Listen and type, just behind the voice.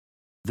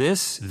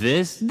This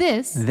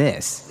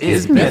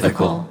is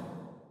Mythical.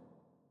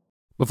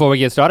 Before we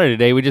get started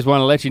today, we just want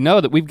to let you know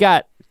that we've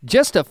got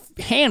just a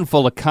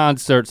handful of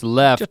concerts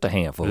left. Just a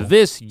handful.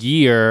 This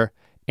year,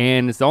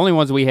 and it's the only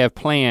ones we have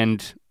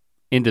planned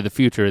into the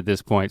future at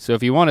this point. So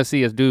if you want to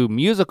see us do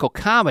musical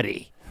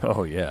comedy.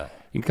 Oh yeah.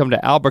 You can come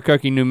to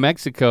Albuquerque, New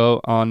Mexico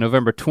on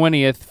November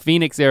 20th,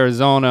 Phoenix,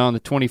 Arizona on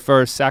the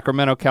 21st,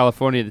 Sacramento,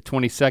 California the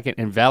 22nd,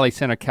 and Valley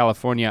Center,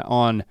 California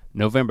on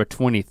November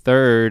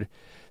 23rd,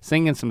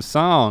 singing some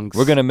songs.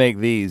 We're gonna make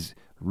these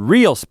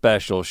real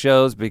special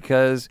shows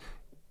because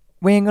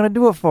we ain't gonna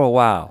do it for a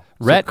while.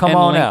 So come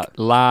on out.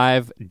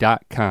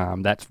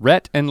 RhettandLinkLive.com. That's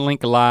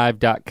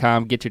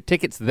RhettandLinkLive.com. Get your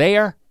tickets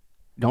there.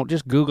 Don't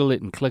just Google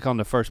it and click on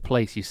the first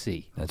place you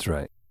see. That's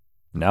right.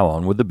 Now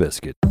on with the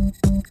biscuit.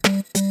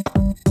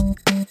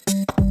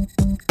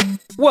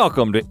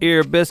 Welcome to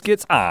Ear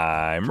Biscuits.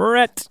 I'm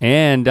Rhett.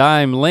 And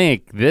I'm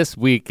Link. This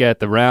week at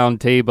the round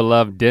table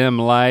of dim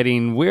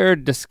lighting, we're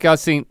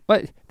discussing,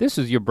 this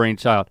is your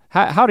brainchild.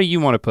 How do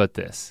you want to put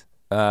this?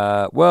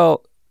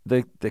 Well,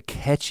 the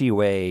catchy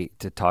way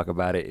to talk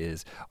about it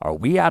is, are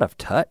we out of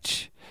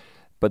touch?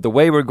 But the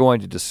way we're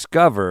going to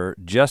discover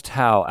just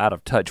how out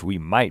of touch we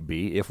might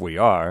be, if we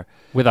are.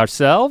 With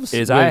ourselves?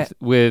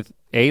 With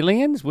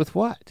aliens? With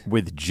what?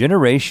 With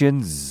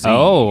Generation Z.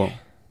 Oh,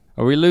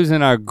 are we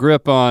losing our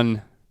grip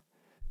on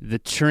the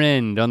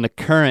trend, on the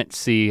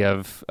currency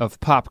of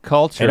pop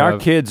culture? And our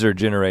kids are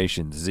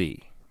Generation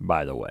Z,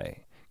 by the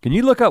way. Can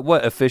you look up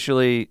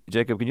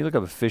Jacob, can you look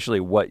up officially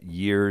what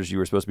years you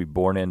were supposed to be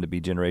born in to be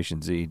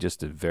Generation Z,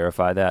 just to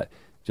verify that?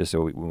 Just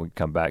so when we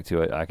come back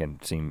to it, I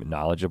can seem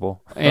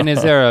knowledgeable. And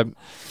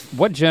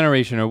what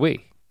generation are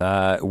we?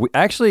 We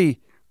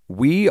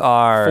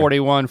are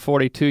 41,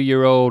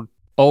 42-year-old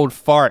old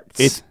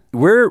farts.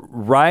 We're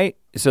right,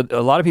 so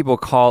a lot of people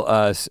call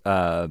us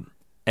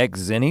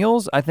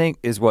Xennials, I think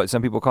is what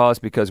some people call us,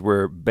 because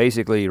we're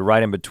basically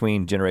right in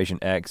between Generation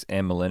X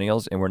and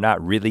Millennials, and we're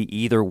not really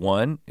either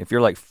one. If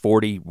you're like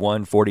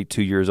 41,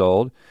 42 years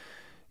old,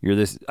 you're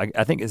this,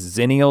 I think it's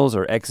Xennials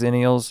or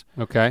Xennials.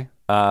 Okay.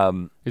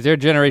 Is there a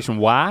Generation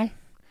Y?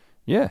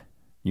 Yeah,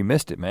 you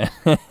missed it, man.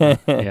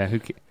 Yeah,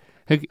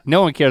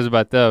 no one cares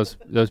about those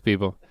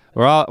people.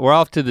 We're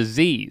off to the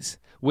Z's,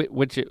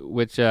 which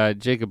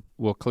Jacob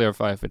will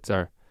clarify if it's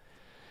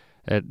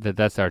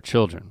that's our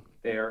children.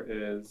 There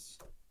is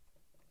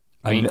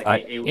like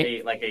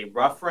a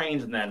rough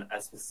range and then a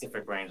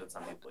specific range that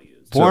some people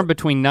use. Born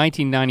between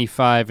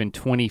 1995 and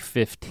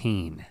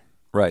 2015.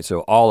 Right, so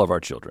all of our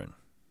children.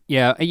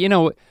 Yeah, you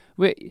know,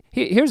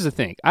 here's the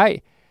thing.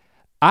 I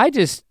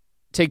just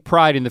take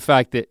pride in the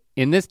fact that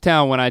in this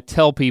town, when I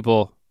tell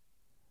people,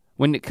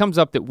 when it comes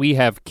up that we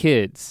have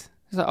kids,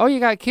 it's like, oh, you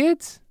got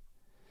kids?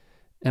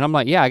 And I'm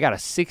like, yeah, I got a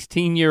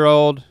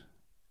 16-year-old.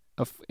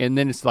 And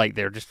then it's like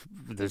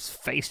this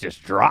face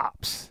just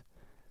drops.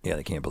 Yeah,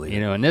 they can't believe it.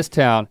 You know, in this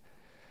town.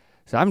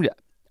 So I'm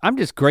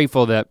just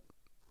grateful that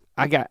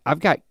I've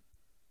got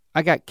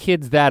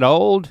kids that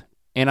old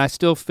and I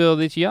still feel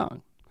this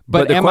young.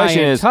 But the am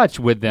question I in is, touch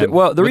with them?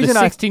 The reason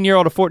a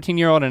 16-year-old, a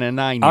 14-year-old, and a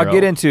 9-year-old. I'll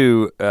get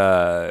into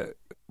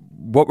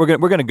what we're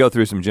gonna go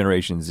through some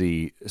Generation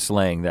Z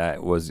slang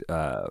that was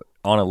on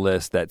a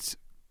list. That's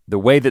the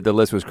way that the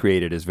list was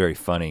created is very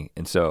funny,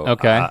 and so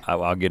okay.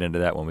 I'll get into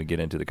that when we get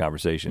into the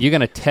conversation. You're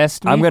gonna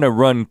test me? I'm gonna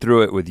run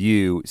through it with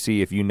you,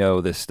 see if you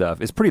know this stuff.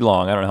 It's pretty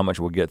long. I don't know how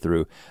much we'll get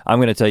through. I'm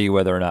gonna tell you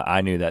whether or not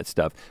I knew that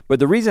stuff. But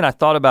the reason I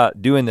thought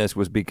about doing this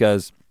was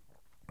because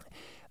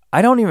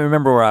I don't even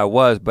remember where I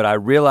was, but I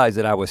realized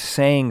that I was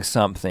saying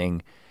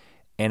something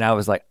and I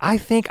was like, I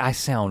think I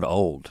sound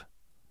old.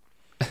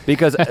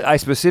 Because I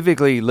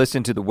specifically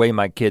listened to the way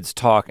my kids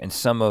talk and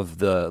some of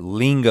the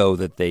lingo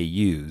that they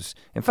use.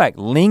 In fact,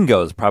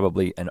 lingo is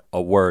probably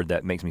a word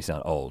that makes me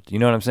sound old. You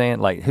know what I'm saying?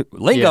 Like,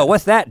 lingo, yeah.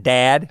 What's that,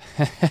 Dad?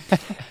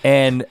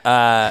 And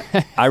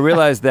I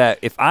realized that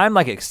if I'm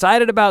like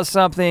excited about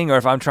something or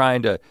if I'm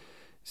trying to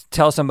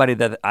tell somebody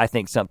that I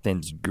think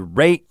something's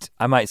great,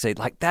 I might say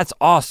like, that's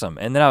awesome.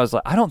 And then I was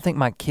like, I don't think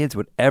my kids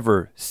would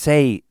ever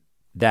say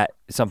that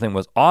something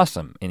was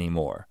awesome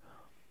anymore.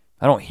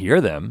 I don't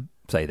hear them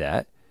say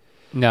that.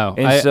 No,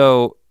 and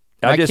so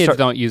my kids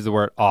don't use the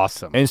word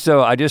awesome. And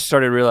so I just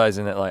started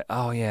realizing that like,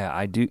 oh yeah,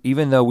 I do,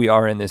 even though we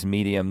are in this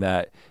medium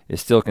that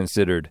is still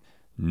considered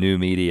new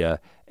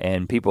media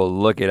and people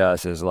look at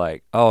us as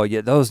like, oh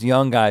yeah, those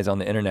young guys on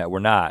the internet,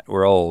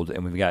 we're old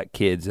and we've got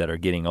kids that are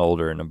getting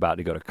older and about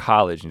to go to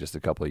college in just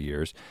a couple of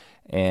years.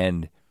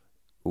 And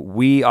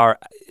we are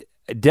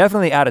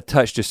definitely out of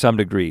touch to some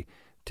degree.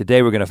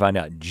 Today we're gonna find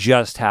out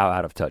just how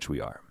out of touch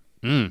we are.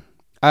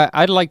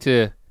 I'd like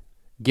to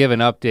give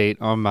an update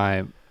on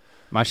my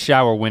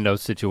shower window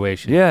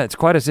situation. Yeah, it's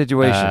quite a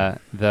situation.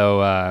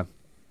 Though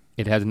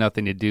it has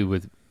nothing to do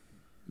with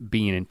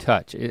being in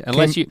touch.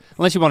 Unless you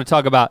want to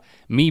talk about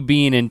me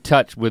being in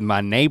touch with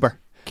my neighbor.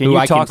 Can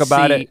you talk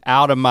about it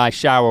out of my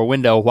shower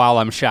window while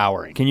I'm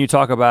showering? Can you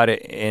talk about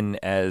it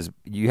as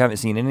you haven't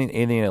seen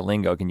anything in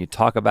lingo? Can you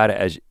talk about it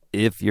as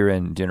if you're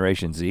in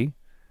Generation Z?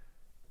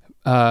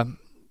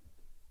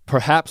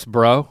 Perhaps,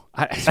 bro.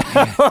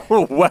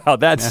 Wow,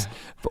 that's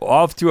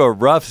off to a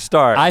rough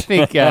start. I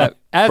think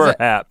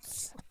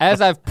perhaps.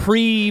 as I've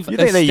pre-established. You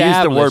think they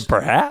use the word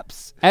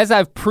perhaps? As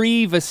I've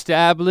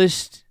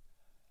pre-established,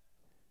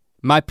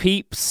 my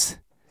peeps,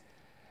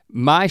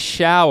 my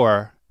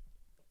shower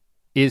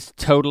is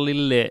totally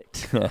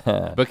lit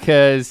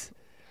because,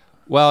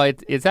 well,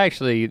 it's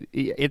actually,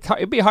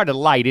 it'd be hard to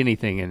light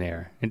anything in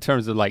there in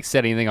terms of like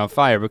setting anything on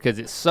fire because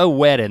it's so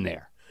wet in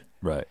there.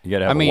 Right, you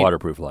gotta have a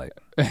waterproof light.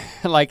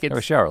 Like have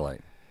a shower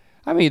light.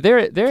 I mean,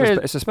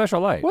 It's a special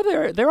light.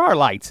 Well, there are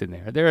lights in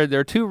there. There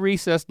are two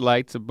recessed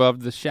lights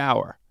above the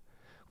shower,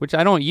 which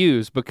I don't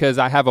use because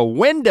I have a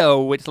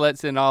window which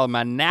lets in all of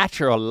my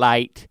natural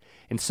light,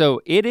 and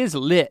so it is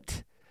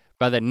lit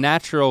by the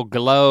natural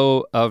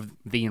glow of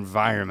the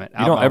environment.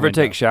 You don't ever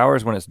take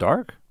showers when it's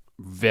dark?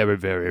 Very,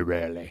 very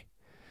rarely.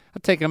 I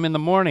take them in the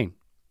morning.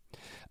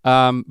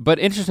 But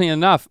interestingly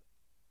enough,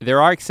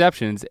 there are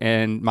exceptions,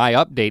 and my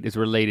update is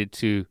related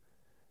to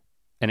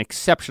an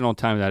exceptional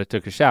time that I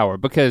took a shower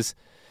because,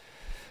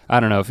 I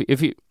don't know,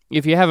 if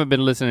you haven't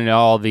been listening to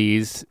all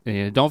these,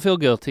 don't feel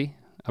guilty.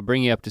 I'll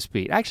bring you up to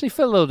speed. I actually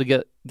feel a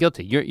little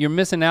guilty. You're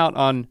missing out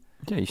on.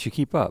 Yeah, you should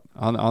keep up.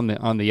 On the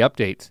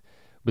updates.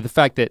 With the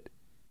fact that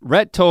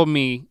Rhett told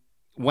me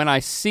when I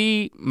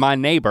see my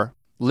neighbor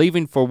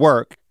leaving for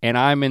work and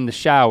I'm in the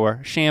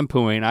shower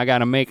shampooing, I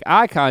gotta make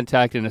eye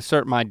contact and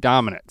assert my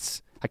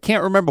dominance. I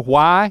can't remember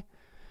why.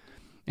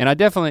 And I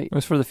definitely. It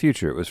was for the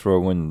future. It was for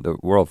when the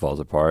world falls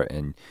apart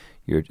and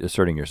you're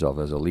asserting yourself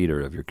as a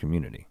leader of your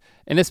community.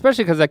 And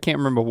especially because I can't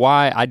remember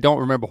why, I don't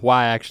remember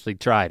why I actually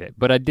tried it,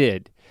 but I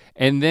did.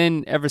 And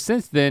then ever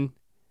since then,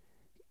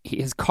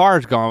 his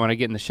car's gone when I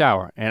get in the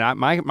shower, and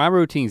my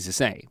routine's the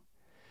same.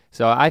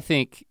 So I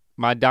think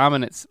my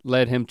dominance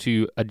led him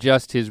to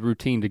adjust his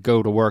routine to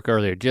go to work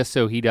earlier, just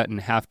so he doesn't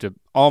have to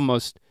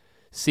almost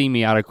see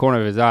me out of the corner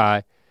of his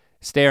eye,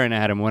 staring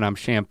at him when I'm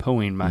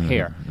shampooing my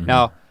hair. Mm-hmm.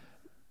 Now,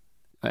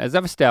 as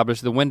I've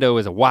established, the window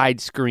is a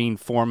widescreen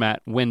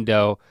format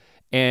window,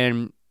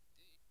 and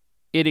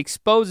it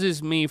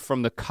exposes me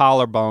from the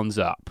collarbones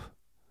up,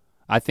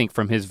 I think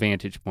from his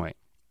vantage point.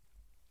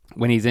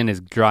 When he's in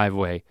his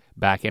driveway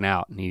backing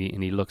out and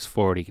he looks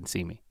forward, he can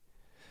see me.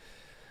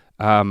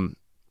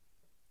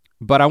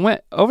 But I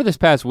went, over this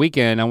past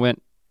weekend, I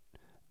went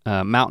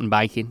mountain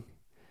biking.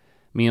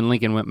 Me and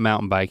Lincoln went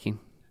mountain biking.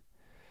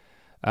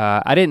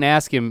 I didn't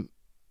ask him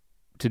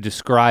to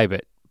describe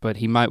it, but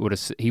he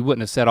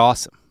wouldn't have said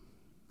awesome.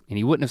 And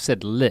he wouldn't have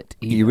said lit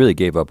either. You really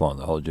gave up on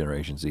the whole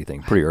Generation Z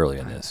thing pretty early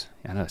in this.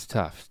 I know, it's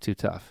tough, it's too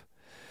tough.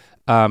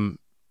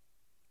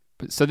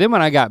 So then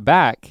when I got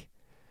back,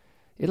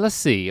 let's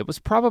see, it was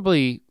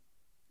probably,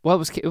 well,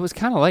 it was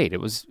kind of late. It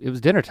was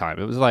dinner time.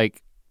 It was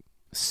like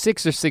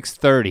 6 or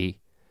 6:30.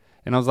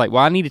 And I was like,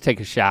 well, I need to take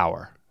a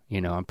shower.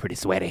 I'm pretty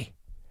sweaty.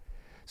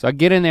 So I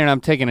get in there and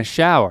I'm taking a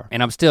shower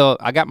and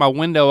I got my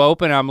window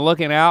open and I'm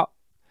looking out.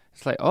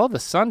 It's like, oh, the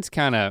sun's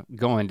kind of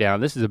going down.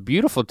 This is a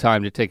beautiful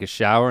time to take a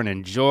shower and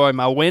enjoy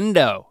my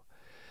window.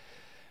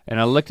 And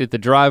I looked at the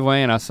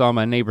driveway and I saw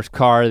my neighbor's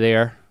car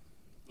there.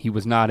 He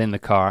was not in the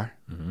car.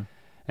 Mm-hmm.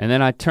 And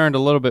then I turned a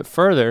little bit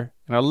further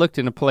and I looked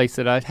in a place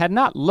that I had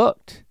not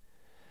looked.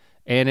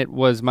 And it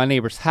was my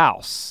neighbor's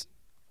house.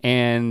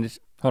 And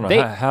hold on,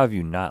 how have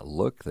you not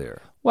looked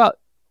there? Well,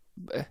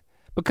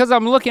 because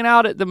I'm looking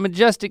out at the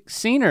majestic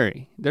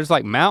scenery. There's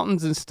like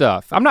mountains and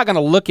stuff. I'm not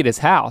gonna look at his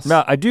house.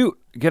 Now,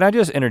 can I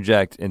just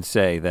interject and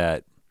say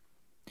that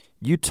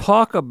you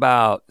talk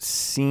about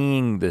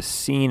seeing the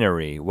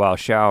scenery while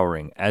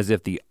showering as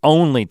if the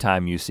only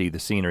time you see the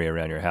scenery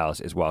around your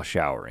house is while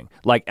showering.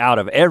 Like out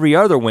of every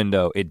other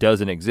window, it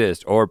doesn't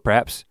exist. Or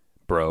perhaps,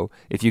 bro,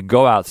 if you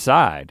go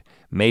outside,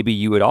 maybe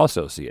you would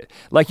also see it.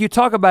 Like you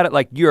talk about it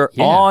like you're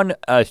on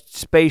a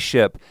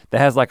spaceship that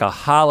has like a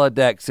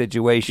holodeck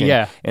situation.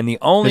 Yeah. And the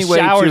only way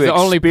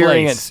to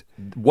experience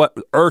what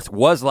Earth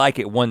was like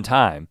at one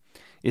time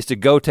is to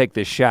go take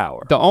this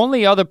shower. The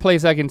only other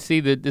place I can see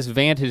this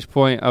vantage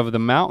point of the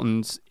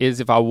mountains is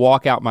if I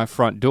walk out my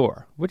front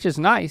door, which is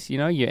nice,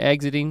 you're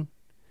exiting,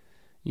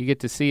 you get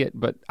to see it,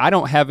 but I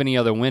don't have any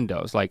other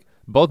windows. Like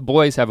both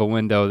boys have a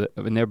window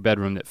in their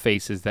bedroom that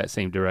faces that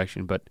same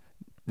direction, but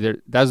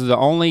those are the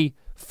only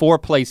 4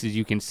 places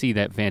you can see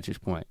that vantage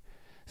point.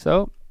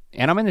 So,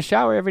 and I'm in the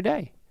shower every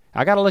day.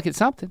 I gotta look at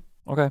something.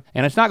 Okay.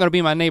 And it's not gonna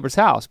be my neighbor's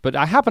house, but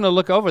I happen to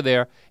look over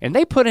there and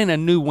they put in a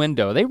new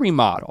window. They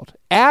remodeled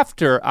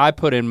after I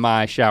put in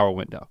my shower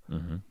window.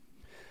 Mm-hmm.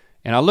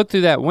 And I looked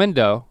through that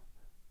window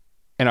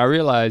and I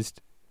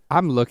realized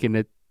I'm looking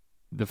at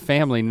the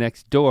family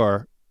next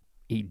door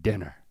eat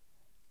dinner.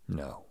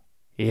 No.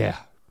 Yeah.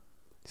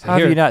 So how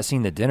have you not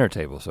seen the dinner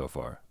table so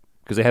far?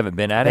 Because they haven't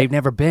been at it? They've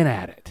never been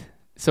at it.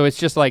 So it's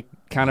just like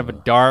kind of a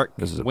dark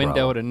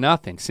window to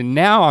nothing. So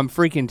now I'm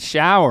freaking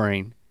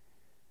showering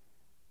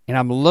and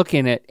I'm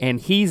looking and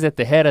he's at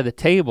the head of the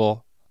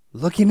table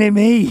looking at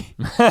me,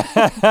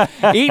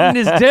 eating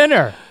his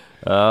dinner.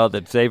 Oh,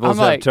 the tables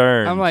have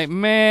turned. I'm like,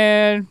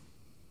 man,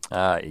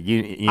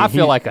 I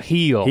feel like a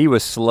heel. He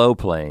was slow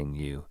playing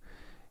you.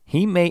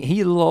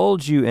 He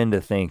lulled you into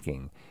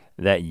thinking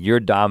that your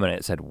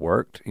dominance had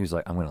worked. He was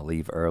like, I'm gonna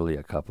leave early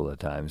a couple of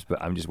times,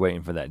 but I'm just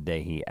waiting for that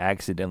day he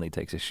accidentally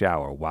takes a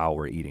shower while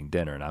we're eating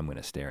dinner and I'm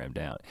gonna stare him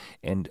down.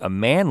 And a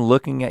man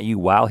looking at you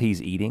while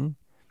he's eating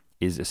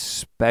is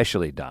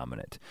especially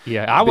dominant.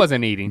 Yeah, I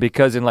wasn't eating.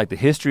 Because in like the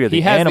history of He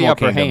the has the animal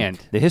upper kingdom,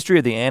 hand. the history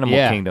of the animal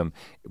Yeah. kingdom,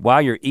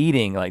 while you're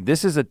eating, like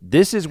this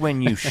is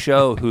when you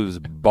show who's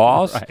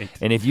boss. Right.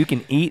 And if you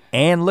can eat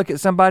and look at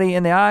somebody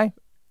in the eye,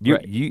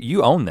 Right.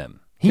 you own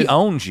them. He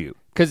owns you.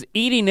 Because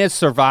eating is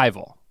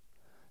survival.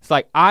 It's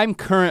like, I'm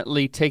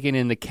currently taking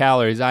in the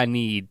calories I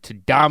need to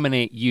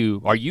dominate you.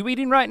 Are you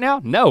eating right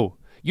now? No,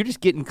 you're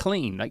just getting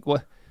clean. Like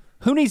what?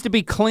 Who needs to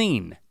be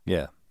clean?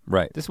 Yeah,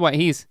 right. This is why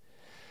he's,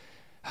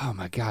 oh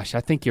my gosh,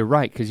 I think you're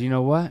right, because you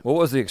know what? What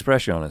was the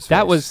expression on his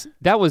face?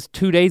 That was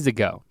 2 days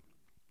ago.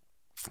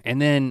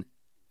 And then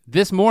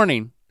this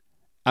morning,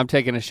 I'm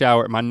taking a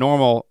shower at my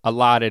normal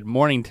allotted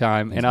morning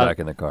time. He's and back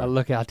in the car. I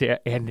look out there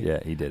and Yeah,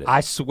 he did it. I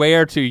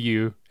swear to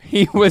you,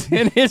 he was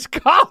in his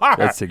car.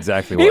 That's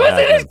exactly what He was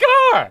happened. in his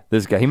car.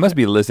 This guy, he must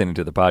be listening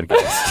to the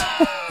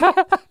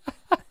podcast.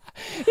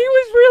 He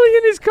was really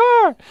in his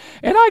car.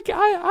 And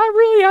I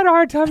really had a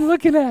hard time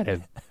looking at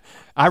him.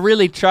 I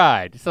really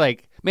tried. It's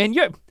like, man,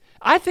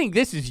 I think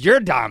this is your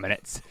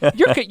dominance.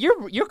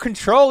 You're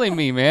controlling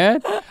me,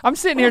 man. I'm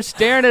sitting here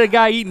staring at a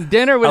guy eating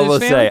dinner with I his will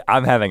family. say,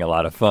 I'm having a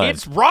lot of fun.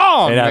 It's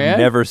wrong, and man. I've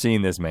never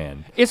seen this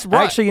man. It's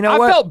wrong. Actually, you know I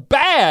what? felt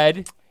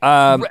bad.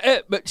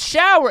 But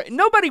shower.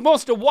 Nobody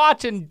wants to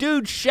watch a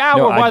dude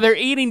shower while they're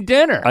eating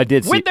dinner. I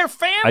did with see- their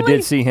family. I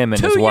did see him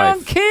and his two wife.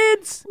 young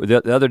kids.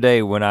 The other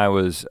day when I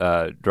was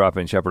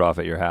dropping Shepard off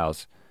at your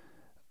house,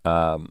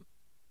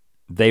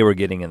 they were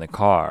getting in the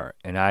car,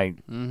 and I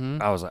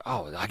was like,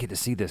 oh, I get to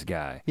see this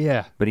guy.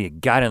 Yeah. But he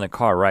got in the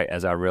car right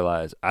as I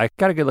realized I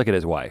got a good look at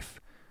his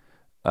wife.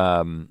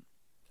 I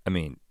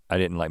mean, I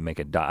didn't like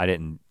I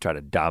didn't try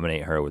to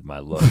dominate her with my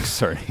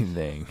looks or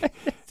anything.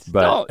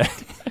 But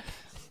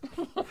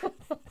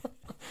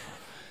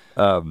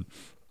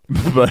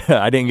but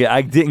I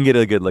didn't get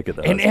a good look at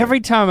that. And every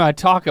time I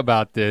talk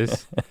about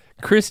this,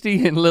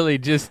 Christy and Lily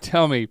just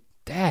tell me,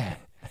 Dad,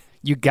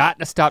 you got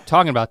to stop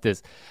talking about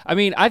this. I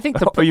mean, I think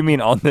Oh, you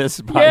mean on this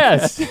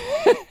podcast?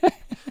 yes.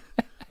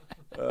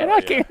 And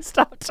I can't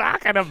stop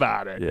talking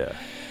about it. Yeah.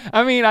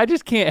 I mean, I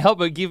just can't help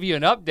but give you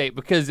an update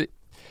because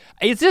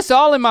is this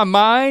all in my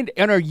mind?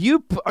 And are you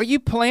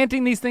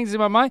planting these things in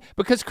my mind?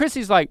 Because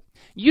Christy's like,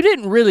 you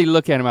didn't really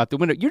look at him out the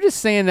window. You're just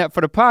saying that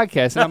for the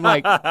podcast. And I'm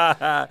like,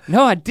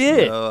 no, I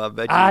did. No, I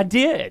bet you. I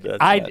did. That's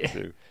not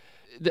true.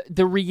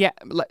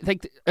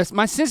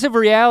 My sense of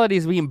reality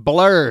is being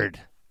blurred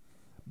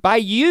by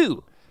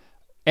you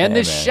and Yeah,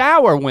 this man.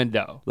 shower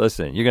window.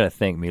 Listen, you're gonna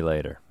thank me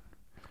later.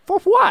 For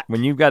what?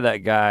 When you've got that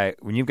guy,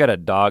 when you've got a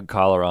dog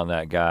collar on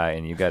that guy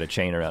and you've got a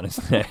chain around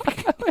his neck,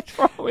 What's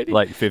wrong with you?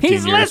 like 15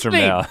 He's years from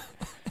listening. now,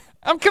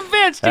 I'm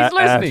convinced he's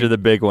listening. after the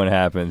big one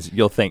happens,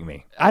 you'll thank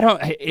me. I don't,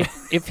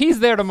 if he's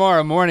there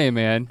tomorrow morning,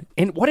 man,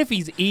 and what if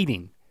he's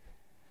eating?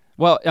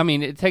 Well, I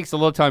mean, it takes a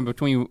little time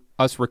between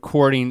us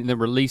recording and then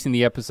releasing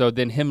the episode,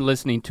 then him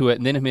listening to it,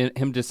 and then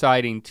him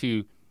deciding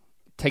to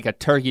take a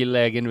turkey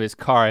leg into his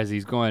car as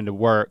he's going to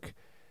work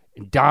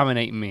and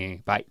dominate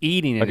me by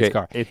eating in his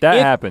car. If that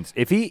happens,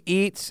 if he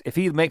makes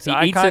He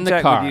eye eats in the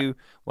contact car with you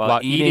while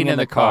eating in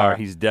the car,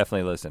 he's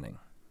definitely listening.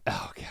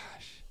 Oh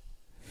gosh.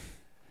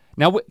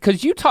 Now,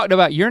 because you talked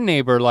about your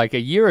neighbor like a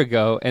year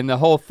ago and the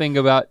whole thing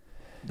about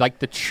like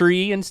the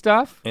tree and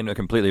stuff. And we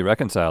completely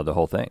reconciled the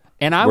whole thing.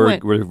 And I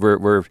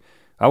we're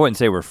I wouldn't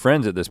say we're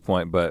friends at this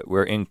point, but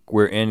we're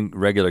in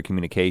regular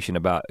communication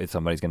about if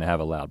somebody's gonna have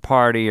a loud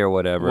party or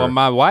whatever. Well,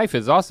 my wife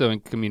is also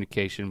in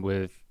communication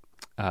with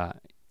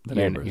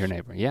neighbors. your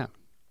neighbor, yeah.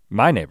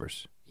 My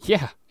neighbors.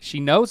 Yeah, she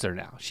knows her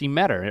now. She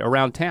met her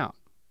around town.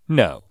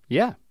 No.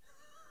 Yeah.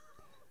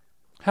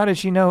 How did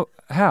she know?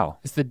 How?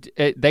 It's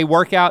they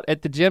work out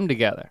at the gym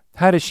together.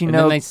 How does she And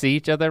know? then they see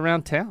each other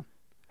around town.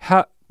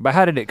 But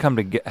how did it come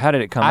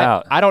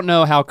out? I don't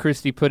know how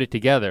Christy put it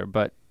together,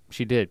 but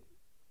she did.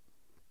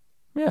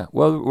 Yeah.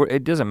 Well,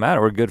 it doesn't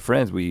matter. We're good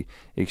friends. We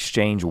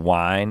exchange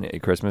wine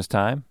at Christmas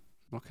time.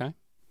 Okay.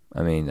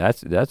 I mean,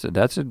 that's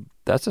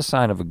a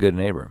sign of a good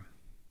neighbor.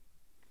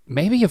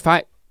 Maybe if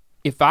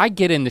I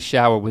get in the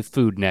shower with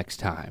food next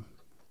time,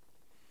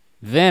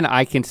 then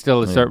I can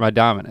still assert my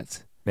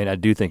dominance. I mean, I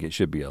do think it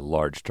should be a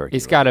large turkey.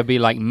 It's got to be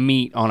like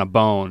meat on a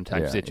bone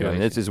type leg. situation.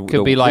 This is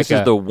Could be like this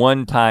is the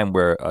one time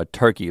where a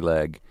turkey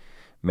leg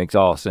makes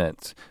all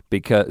sense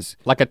because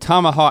like a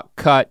tomahawk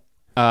cut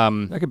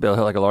that could be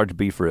like a large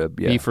beef rib.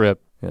 Yeah. beef rib.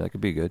 Yeah, that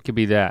could be good. Could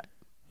be that.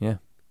 Yeah,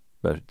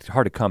 but it's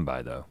hard to come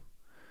by though.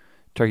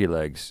 Turkey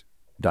legs,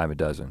 dime a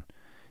dozen,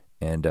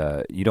 and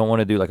you don't want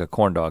to do like a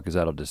corn dog because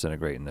that'll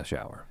disintegrate in the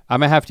shower.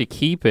 I'm gonna have to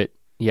keep it.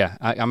 Yeah,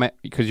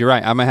 because you're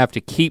right. I'm gonna have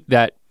to keep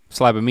that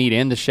slab of meat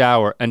in the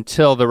shower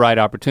until the right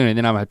opportunity.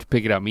 Then I'm gonna have to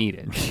pick it up and eat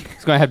it.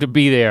 It's gonna have to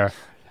be there.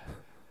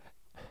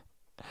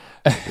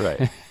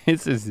 Right.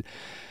 This is,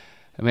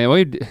 I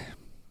mean,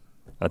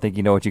 I think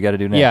you know what you got to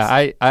do next.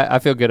 yeah, I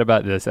feel good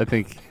about this. I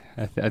think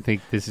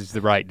this is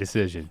the right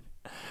decision.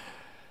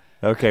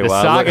 Okay, the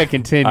well, saga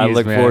continues, I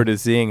look man. forward to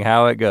seeing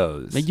how it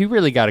goes. Man, you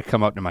really got to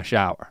come up to my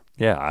shower.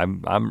 Yeah,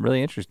 I'm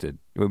really interested.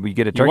 When we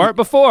get a You turkey, weren't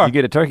before. You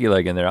get a turkey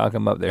leg in there, I'll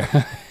come up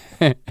there.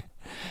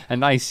 A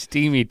nice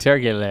steamy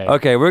turkey leg.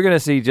 Okay, we're gonna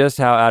see just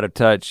how out of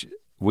touch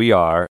we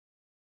are.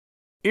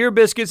 Ear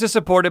Biscuits is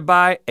supported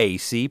by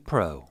AC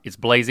Pro. It's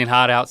blazing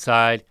hot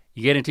outside.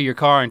 You get into your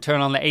car and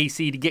turn on the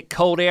AC to get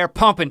cold air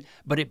pumping,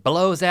 but it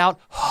blows out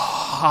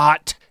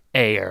hot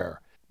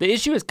air. The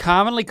issue is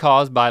commonly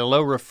caused by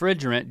low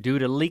refrigerant due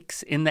to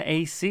leaks in the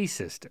AC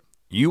system.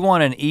 You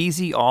want an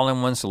easy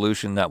all-in-one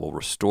solution that will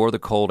restore the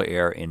cold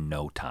air in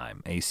no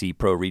time. AC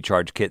Pro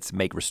recharge kits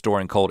make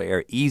restoring cold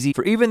air easy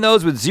for even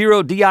those with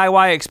zero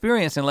DIY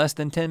experience in less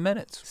than 10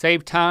 minutes.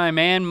 Save time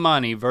and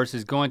money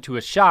versus going to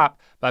a shop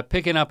by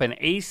picking up an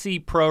AC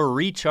Pro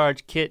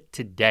recharge kit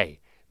today.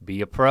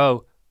 Be a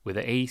pro with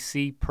an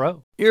AC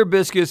Pro. Ear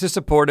Biscuits is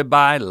supported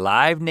by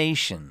Live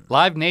Nation.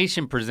 Live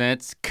Nation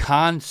presents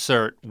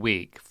Concert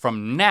Week.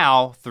 From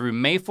now through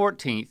May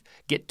 14th,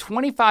 get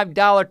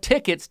 $25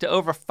 tickets to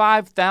over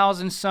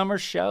 5,000 summer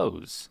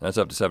shows. That's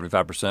up to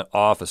 75%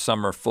 off a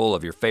summer full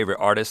of your favorite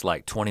artists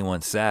like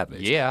 21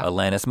 Savage, Yeah.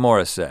 Alanis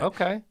Morissette,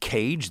 Okay.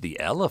 Cage the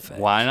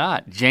Elephant, Why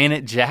not?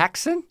 Janet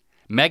Jackson,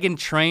 Meghan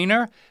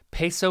Trainor,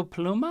 Peso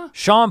Pluma.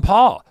 Sean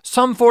Paul,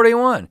 Sum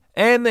 41,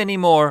 and many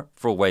more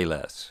for way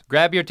less.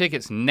 Grab your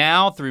tickets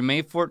now through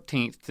May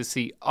 14th to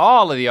see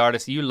all of the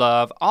artists you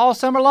love all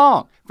summer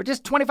long for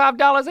just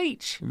 $25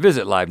 each.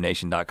 Visit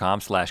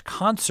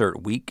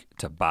livenation.com/concertweek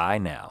to buy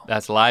now.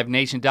 That's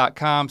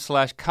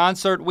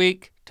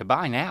livenation.com/concertweek to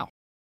buy now.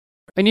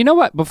 And you know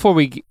what, before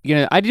we,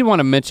 I did want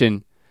to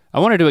mention, I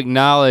wanted to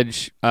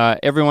acknowledge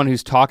everyone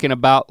who's talking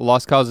about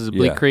Lost Causes of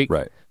Bleak Creek.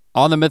 Right.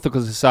 On the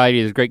Mythical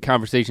Society, there's great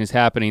conversations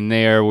happening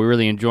there. We're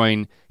really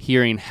enjoying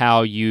hearing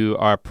how you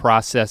are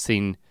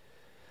processing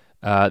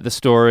the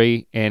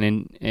story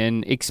and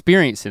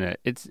experiencing it.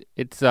 It's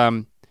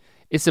a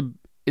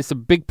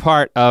big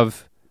part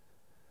of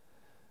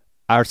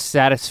our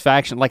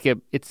satisfaction. Like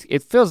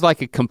it feels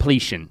like a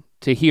completion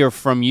to hear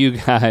from you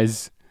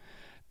guys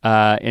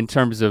in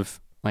terms of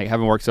like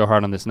having worked so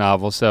hard on this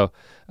novel. So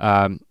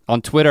on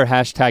Twitter,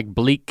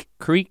 #Bleak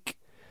Creek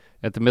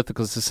at the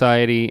Mythical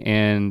Society,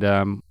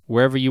 and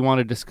wherever you want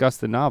to discuss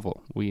the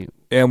novel. We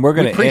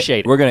appreciate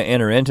it. We're gonna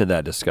enter into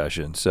that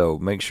discussion, so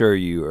make sure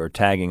you are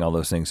tagging all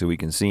those things so we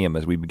can see them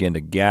as we begin to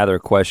gather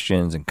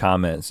questions and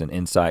comments and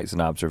insights and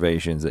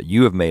observations that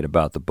you have made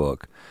about the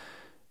book.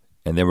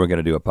 And then we're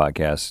gonna do a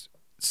podcast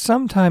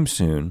sometime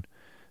soon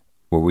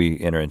where we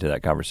enter into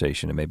that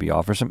conversation and maybe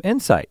offer some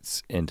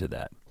insights into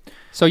that.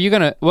 So you're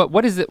gonna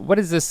what is it? What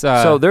is this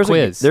So there's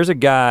quiz? there's a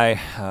guy.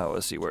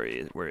 Let's see where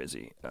is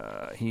he?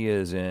 He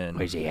is in.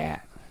 Where's he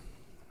at?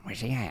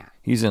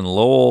 He's in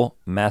Lowell,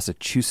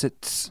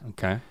 Massachusetts.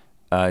 Okay.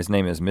 His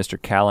name is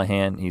Mr.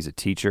 Callahan. He's a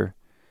teacher,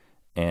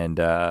 and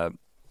there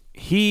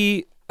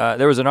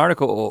was an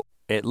article,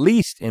 at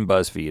least in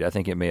BuzzFeed. I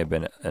think it may have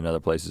been in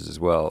other places as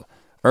well,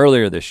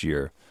 earlier this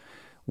year,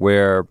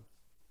 where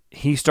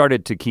he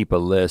started to keep a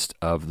list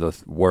of the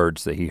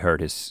words that he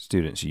heard his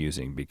students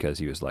using because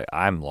he was like,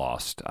 I'm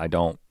lost. I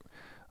don't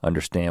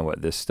understand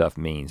what this stuff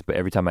means. But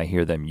every time I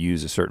hear them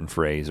use a certain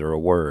phrase or a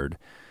word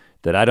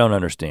that I don't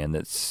understand,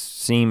 that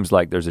seems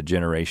like there's a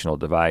generational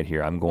divide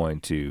here, I'm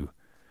going to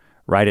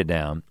write it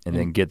down and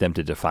then get them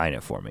to define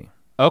it for me.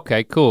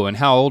 Okay, cool. And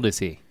how old is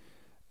he?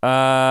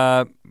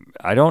 I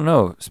don't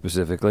know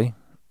specifically.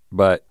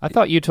 But I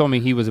thought you told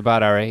me he was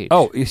about our age.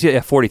 Oh,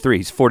 yeah, 43.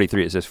 He's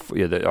 43. It says,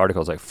 yeah, the article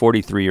is like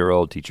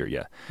 43-year-old teacher,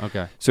 yeah.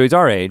 Okay. So he's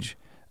our age,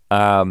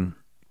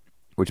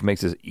 which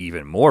makes us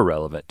even more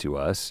relevant to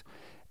us.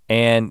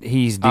 And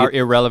our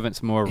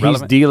irrelevance more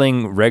relevant. He's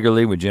dealing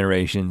regularly with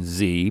Generation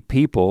Z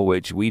people,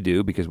 which we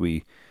do because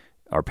we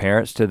are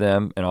parents to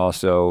them. And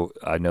also,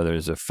 I know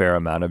there's a fair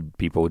amount of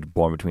people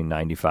born between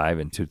 95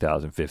 and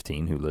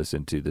 2015 who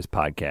listen to this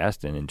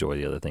podcast and enjoy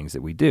the other things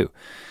that we do.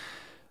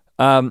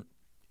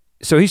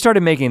 So he started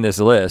making this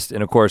list,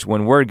 and of course,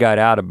 when word got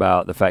out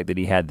about the fact that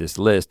he had this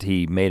list,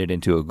 he made it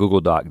into a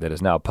Google Doc that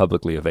is now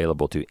publicly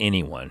available to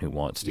anyone who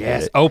wants to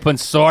get it. Open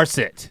source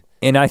it.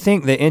 And I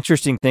think the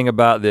interesting thing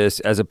about this,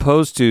 as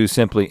opposed to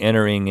simply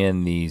entering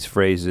in these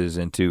phrases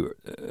into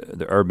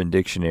the Urban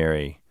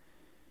Dictionary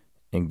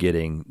and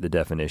getting the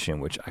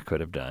definition, which I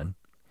could have done,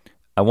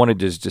 I wanted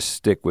to just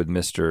stick with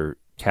Mr.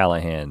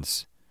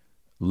 Callahan's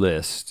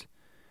list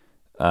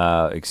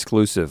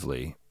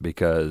exclusively,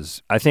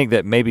 because I think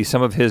that maybe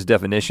some of his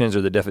definitions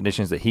or the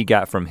definitions that he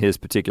got from his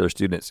particular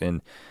students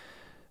in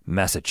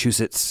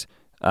Massachusetts,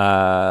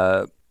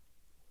 some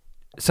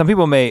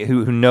people may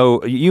who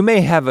know, you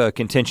may have a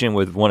contention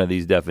with one of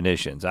these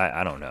definitions.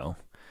 I don't know,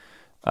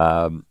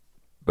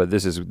 but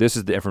this is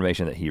the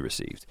information that he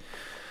received.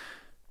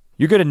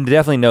 You're gonna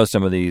definitely know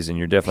some of these, and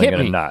you're definitely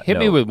gonna not. Hit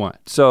me with one.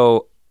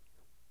 So,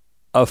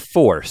 a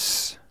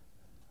force.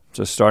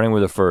 So starting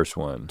with the first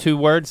one. 2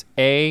 words,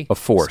 a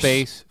force.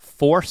 Space,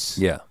 force.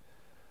 Yeah.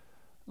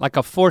 Like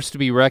a force to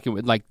be reckoned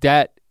with, like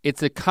that,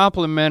 it's a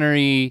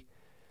complimentary,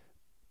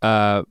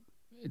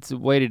 it's a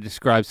way to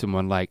describe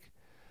someone like,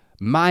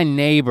 my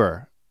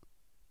neighbor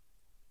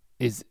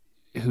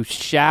who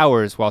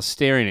showers while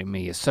staring at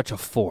me is such a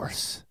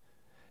force.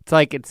 It's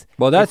like it's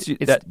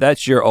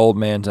that's your old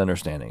man's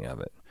understanding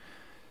of it,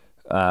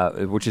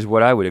 which is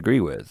what I would agree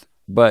with.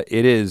 But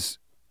it is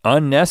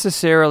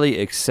unnecessarily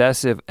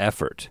excessive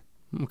effort.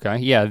 Okay,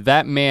 yeah,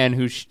 that man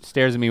who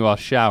stares at me while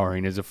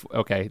showering is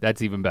okay.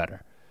 That's even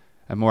better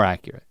and more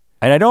accurate.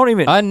 And I don't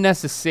even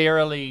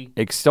unnecessarily.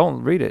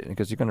 Don't read it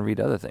because you're going to read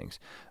other things.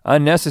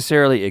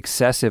 Unnecessarily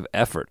excessive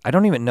effort. I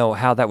don't even know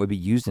how that would be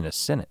used in a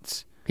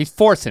sentence. He's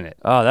forcing it.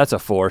 Oh, that's a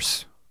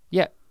force.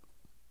 Yeah.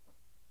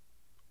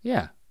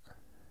 Yeah.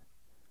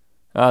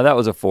 That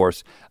was a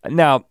force.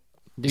 Now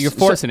you're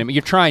forcing him.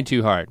 You're trying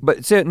too hard.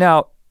 But so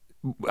now,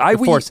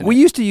 we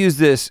used to use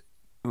this,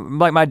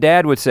 like my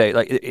dad would say,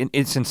 like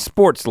it's in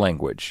sports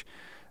language.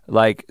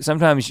 Like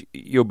sometimes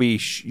you'll be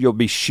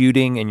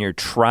shooting and you're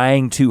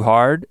trying too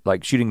hard,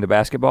 like shooting the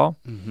basketball.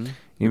 Mm-hmm.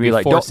 You'd be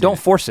like, don't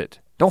force it.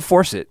 Don't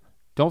force it.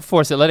 Don't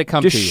force it. Let it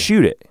come to you. Just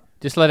shoot it.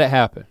 Just let it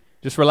happen.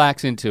 Just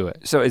relax into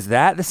it. So is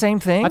that the same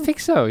thing? I think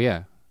so.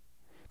 Yeah.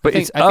 But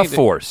it's a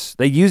force.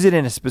 They use it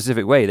in a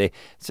specific way.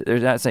 They're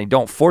not saying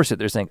don't force it.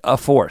 They're saying a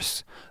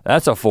force.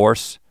 That's a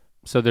force.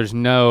 So there's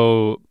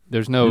no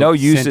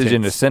usage sentence.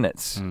 in a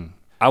sentence.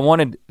 I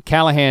wanted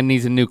Callahan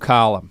needs a new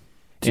column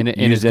in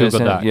his Google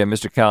Doc. Yeah,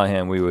 Mr.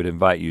 Callahan, we would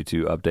invite you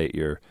to update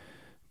your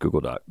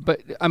Google Doc.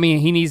 But I mean,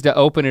 he needs to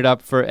open it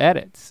up for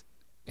edits.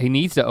 He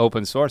needs to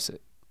open source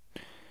it.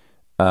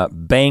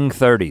 Bang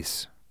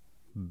 30s.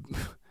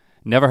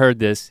 Never heard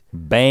this.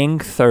 Bang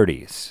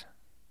 30s.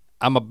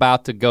 I'm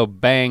about to go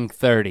bang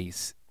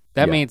 30s.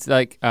 That means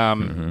like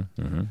I'm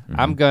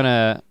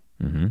gonna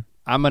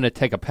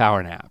take a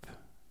power nap.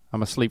 I'm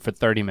gonna sleep for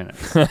 30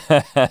 minutes.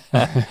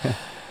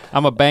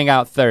 I'm gonna bang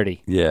out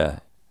 30. Yeah,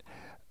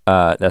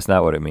 that's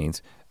not what it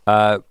means.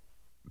 Power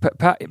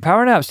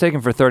nap's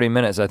taken for 30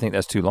 minutes. I think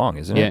that's too long,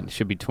 isn't it? Yeah, it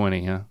should be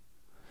 20. Huh?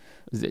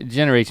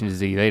 Generation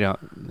Z, they're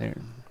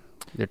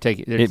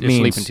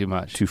sleeping too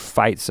much. To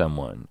fight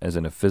someone, as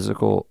in a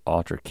physical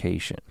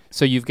altercation.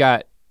 So you've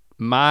got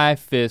my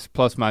fist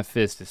plus my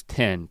fist is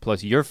 10,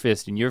 plus your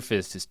fist and your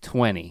fist is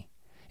 20.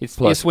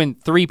 It's when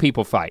 3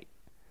 people fight.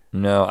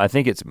 No, I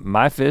think it's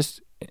my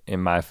fist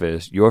and my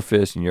fist, your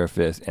fist and your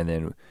fist, and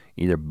then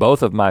either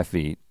both of my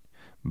feet,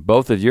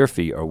 both of your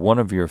feet, or one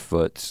of your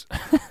foots.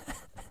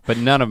 But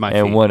none of my feet.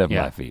 And one of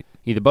my feet.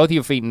 Either both of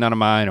your feet and none of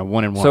mine, or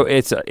one and one. So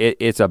it's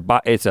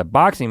a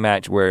boxing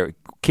match where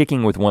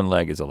kicking with one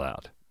leg is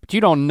allowed. But you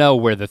don't know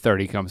where the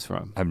 30 comes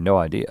from. I have no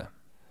idea.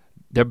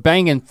 They're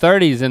banging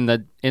 30s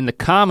in the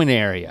common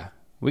area.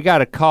 We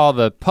gotta call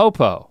the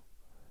popo.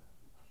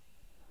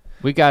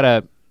 We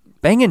gotta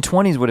banging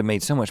 20s would have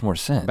made so much more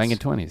sense. Banging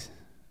 20s.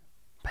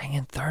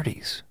 Banging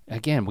 30s.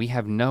 Again, we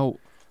have no.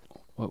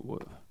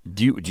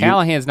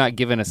 Callahan's not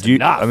giving us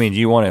enough. I mean, do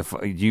you want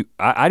to?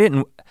 I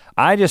didn't.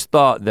 I just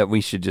thought that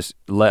we should just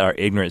let our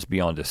ignorance be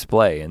on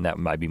display, and that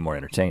might be more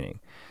entertaining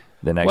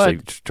than actually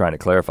trying to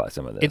clarify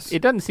some of this.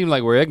 It doesn't seem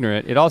like we're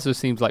ignorant. It also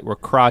seems like we're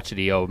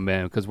crotchety old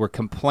men because we're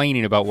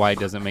complaining about why it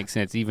doesn't make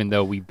sense, even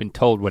though we've been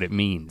told what it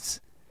means.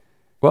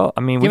 Well,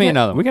 I mean, we can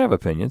have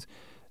opinions.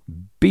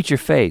 Beat your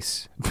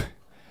face.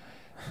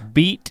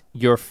 Beat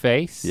your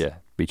face? Yeah,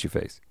 beat your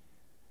face.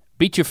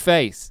 Beat your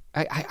face.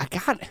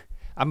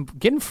 I'm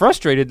getting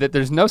frustrated that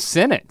there's no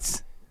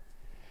sentence.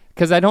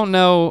 Cause I don't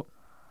know,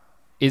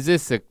 is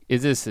this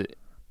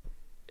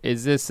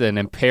an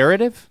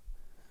imperative?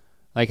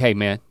 Like, hey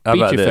man, beat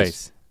your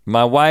face.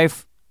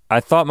 I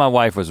thought my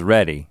wife was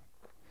ready,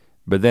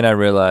 but then I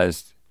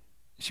realized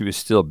she was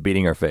still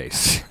beating her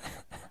face.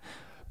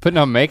 Putting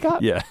on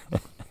makeup? Yeah.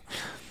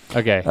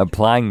 Okay.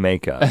 Applying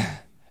makeup.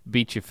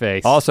 Beat your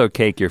face. Also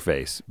cake your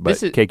face, but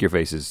cake your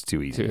face is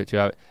too easy.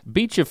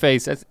 Beat your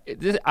face,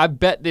 I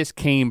bet this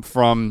came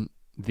from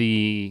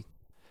the,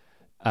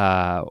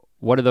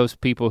 what are those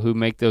people who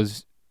make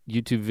those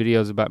YouTube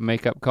videos about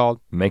makeup called?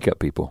 Makeup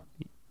people.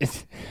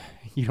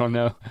 You don't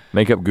know?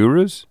 Makeup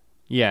gurus?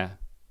 Yeah.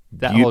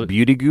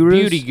 Beauty gurus?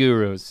 Beauty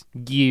gurus.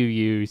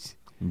 Gurus.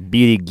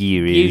 Beauty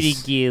gurus. Beauty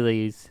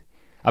gurus.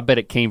 I bet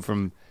it came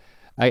from,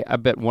 I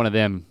bet one of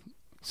them.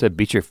 Said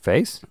beat your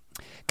face?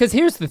 Because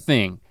here's the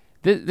thing.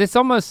 This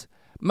almost,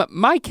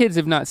 my kids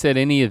have not said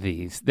any of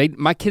these.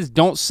 My kids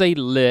don't say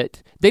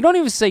lit. They don't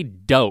even say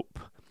dope.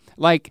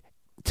 Like,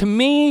 to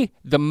me,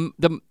 the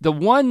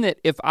one that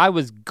if I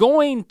was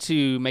going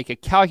to make a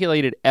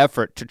calculated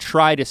effort to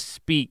try to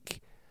speak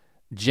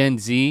Gen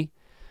Z,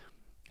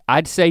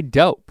 I'd say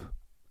dope.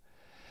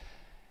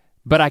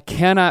 But I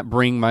cannot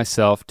bring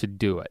myself to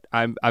do it.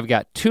 I've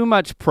got too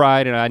much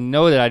pride, and I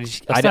know that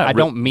I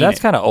don't mean it.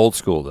 That's kind of old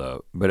school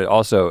though, but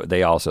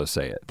they also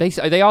say it.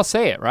 They all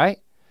say it, right?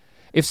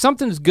 If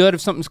something's good, if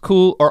something's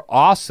cool or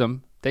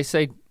awesome, they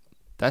say,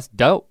 that's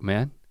dope,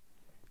 man.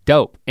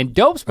 Dope. And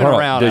dope's been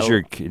around. Does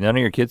none of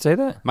your kids say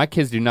that? My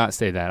kids do not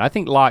say that. I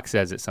think Locke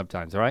says it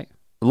sometimes, right?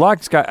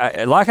 Locke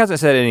hasn't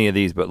said any of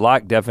these, but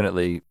Locke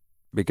definitely,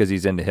 because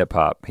he's into hip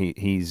hop,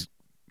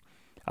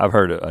 I've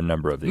heard a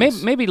number of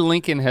these. Maybe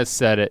Lincoln has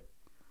said it.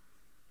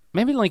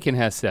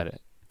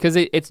 Because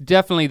it's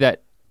definitely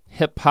that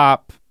hip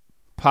hop,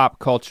 pop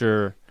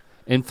culture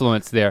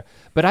influence there.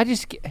 But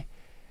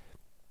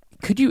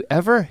Could you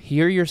ever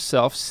hear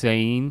yourself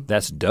saying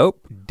That's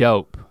dope.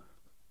 dope?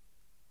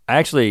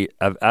 Actually,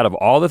 out of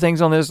all the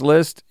things on this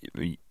list,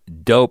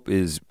 dope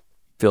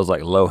feels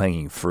like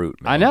low-hanging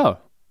fruit, man.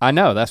 I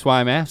know, that's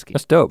why I'm asking.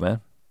 That's dope,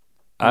 man.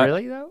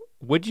 Really though?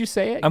 Would you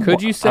say it?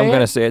 Could you say I'm it?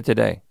 gonna say it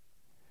today.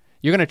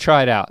 You're gonna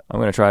try it out. I'm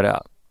gonna try it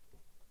out.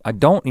 I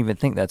don't even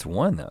think that's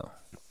one though.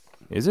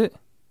 Is it? I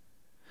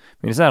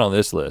mean, it's not on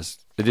this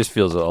list. It just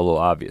feels a little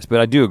obvious,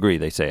 but I do agree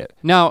they say it.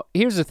 Now,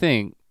 here's the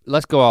thing.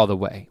 Let's go all the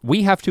way.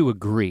 We have to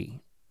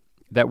agree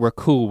that we're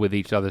cool with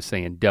each other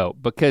saying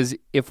dope, because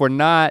if we're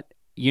not,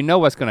 you know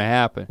what's gonna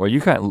happen. Well,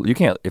 you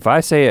can't, if I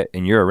say it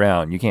and you're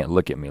around, you can't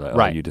look at me like, oh,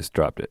 Right. you just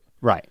dropped it.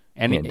 Right.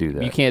 And Can't do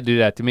that. You can't do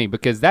that to me,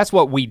 because that's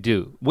what we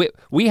do.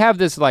 We have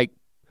this like,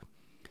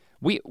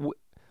 we're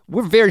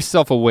very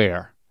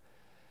self-aware.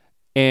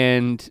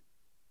 And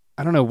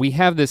I don't know, we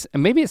have this,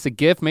 and maybe it's a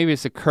gift, maybe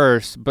it's a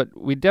curse, but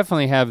we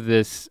definitely have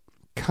this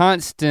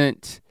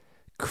constant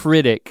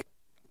critic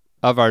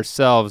of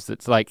ourselves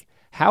that's like,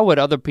 how would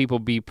other people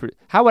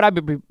how would I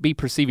be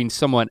perceiving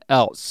someone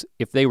else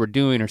if they were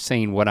doing or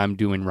saying what I'm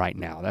doing right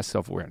now? That's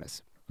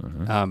self-awareness,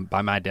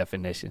 by my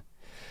definition.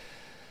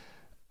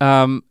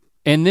 And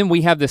then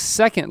we have the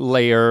second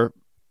layer,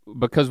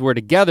 because we're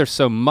together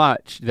so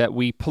much that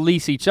we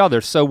police each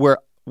other, so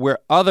we're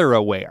other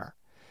aware.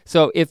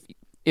 So if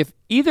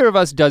either of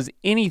us does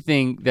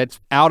anything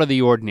that's out of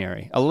the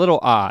ordinary, a little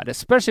odd,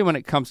 especially when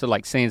it comes to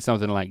like saying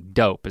something like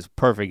dope is a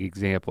perfect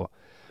example,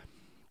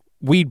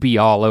 we'd be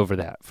all over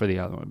that for the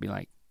other one. Be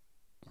like,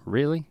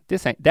 really?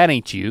 That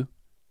ain't you.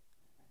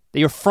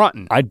 You're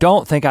fronting. I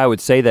don't think I would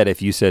say that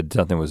if you said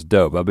something was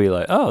dope. I'd be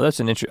like, oh, that's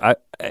an interesting.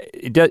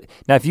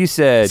 Now, if you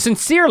said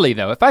sincerely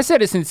though, if I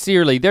said it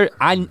sincerely,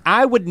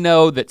 I would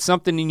know that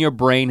something in your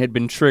brain had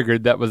been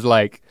triggered that was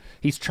like,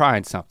 he's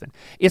trying something.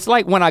 It's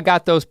like when I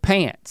got those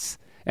pants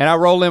and I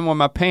roll in with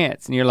my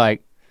pants and you're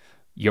like,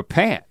 your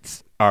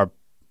pants are,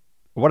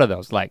 what are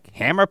those? Like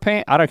hammer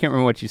pants? I can't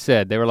remember what you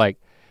said. They're like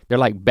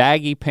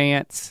baggy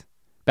pants,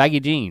 baggy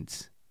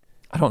jeans.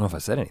 I don't know if I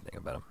said anything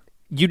about them.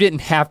 You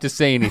didn't have to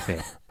say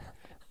anything.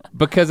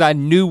 Because I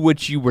knew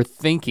what you were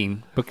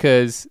thinking,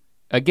 because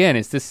again,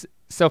 it's this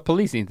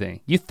self-policing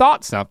thing. You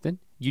thought something,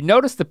 you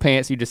noticed the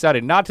pants, you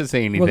decided not to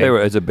say anything. Well, there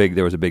was a big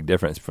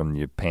difference from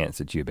your pants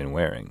that you've been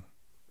wearing.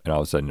 And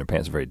all of a sudden your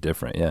pants are very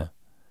different, yeah.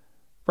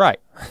 Right.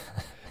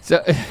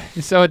 So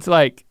it's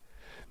like,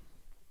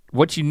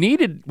 what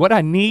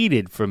I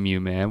needed from you,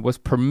 man, was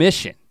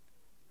permission.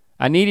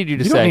 I needed you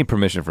to say. You don't need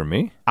permission from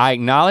me. I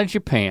acknowledge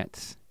your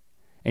pants,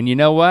 and you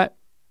know what?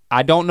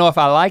 I don't know if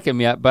I like them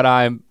yet, but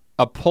I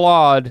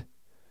applaud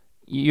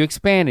you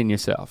expanding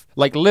yourself.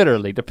 Like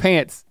literally, the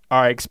pants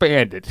are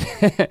expanded.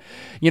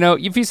 You know,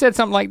 if you said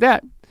something like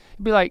that,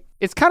 it'd be like,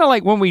 it's kind of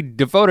like when we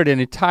devoted an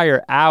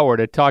entire hour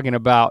to talking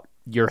about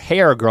your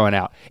hair growing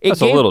out.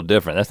 That's a little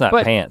different. That's not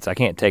pants. I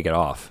can't take it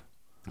off.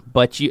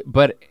 But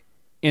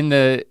in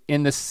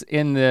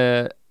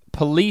the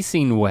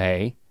policing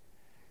way,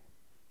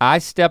 I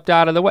stepped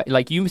out of the way.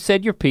 Like you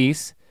said your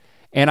piece,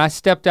 and I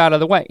stepped out of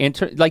the way.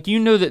 Like you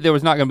knew that there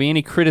was not gonna be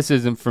any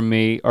criticism from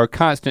me or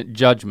constant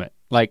judgment.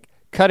 Like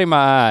cutting my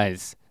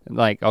eyes,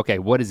 like, okay,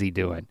 what is he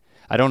doing?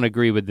 I don't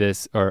agree with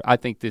this, or I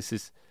think this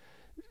is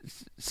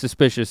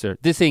suspicious, or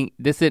this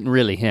isn't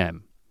really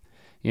him,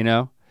 you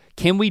know?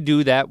 Can we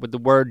do that with the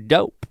word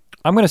dope?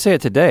 I'm gonna say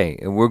it today.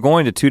 We're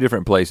going to two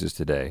different places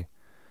today.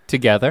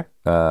 Together?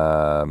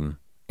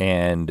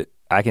 And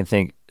I can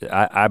think,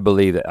 I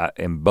believe that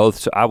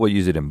I will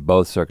use it in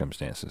both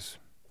circumstances.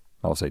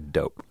 I'll say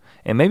dope.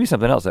 And maybe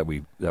something else that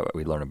we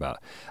learn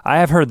about. I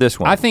have heard this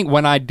one. I think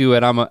when I do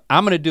it, I'm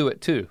gonna do it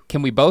too.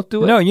 Can we both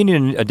do it? No, you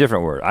need a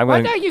different word.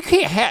 No, you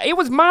can't it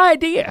was my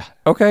idea.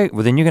 Okay,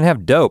 well then you can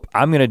have dope.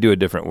 I'm gonna do a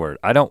different word.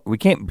 We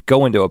can't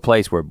go into a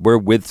place where we're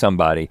with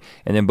somebody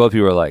and then both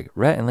people are like,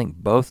 Rhett and Link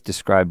both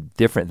describe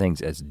different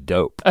things as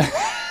dope.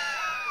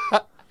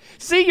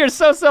 See, you're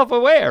so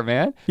self-aware,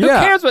 man. Yeah.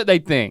 Who cares what they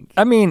think?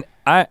 I mean,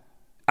 I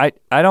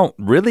don't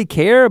really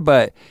care,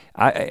 but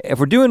if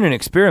we're doing an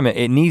experiment,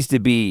 it needs to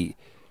be,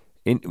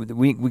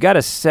 we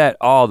gotta set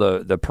all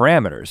the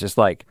parameters. It's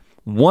like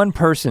one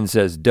person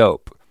says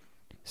dope,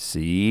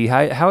 see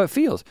how it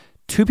feels.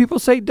 Two people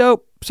say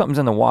dope, something's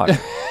in the water.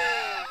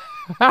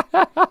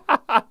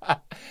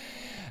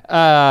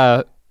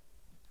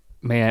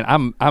 Man,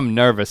 I'm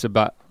nervous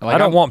about. Like, I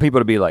don't want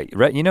people to be like,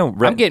 Rhett,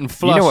 I'm getting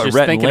flushed just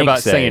thinking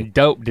about saying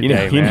dope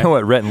today, You know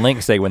what Rhett and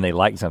Link say when they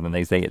like something?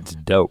 They say it's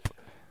dope.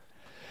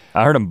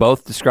 I heard them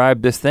both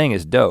describe this thing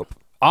as dope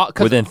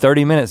within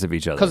 30 minutes of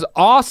each other. Because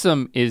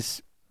awesome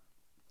is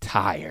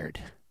tired,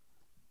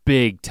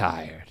 big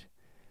tired.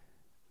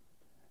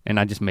 And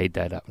I just made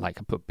that up. Like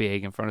I put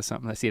big in front of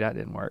something. I see that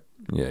didn't work.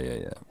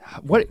 Yeah.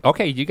 What?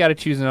 Okay, you got to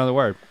choose another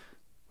word.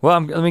 Well,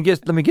 let me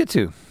get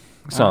to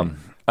some.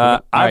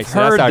 I've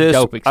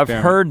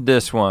heard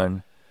this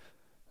one.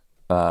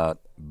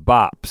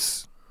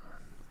 Bops.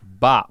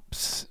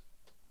 Bops.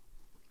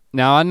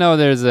 Now I know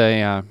there's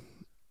a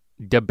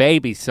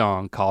DaBaby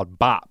song called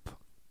Bop.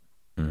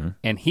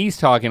 and he's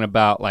talking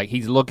about like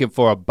he's looking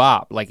for a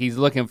bop, like he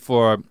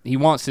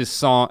wants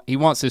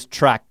his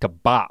track to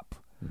bop.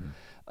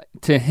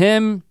 To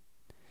him,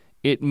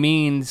 it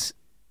means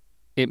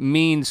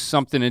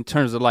something in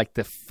terms of like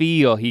the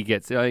feel he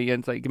gets.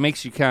 It's like it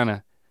makes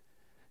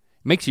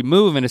you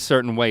move in a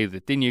certain way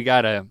that then you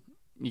gotta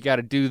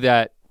do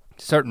that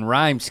certain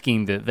rhyme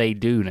scheme that they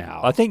do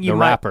now. I think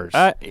rappers.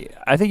 I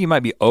think you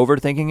might be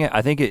overthinking it.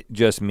 I think it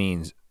just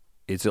means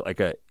it's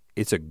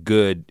a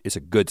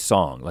good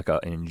song, like an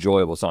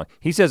enjoyable song.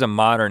 He says a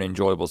modern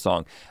enjoyable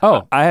song.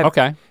 Oh,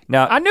 okay.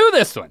 Now I knew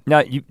this one.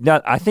 Now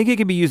I think it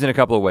can be used in a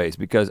couple of ways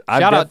because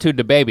shout out to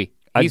DaBaby.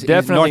 He's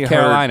North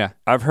Carolina.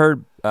 I've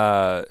heard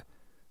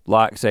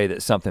Locke say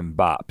that something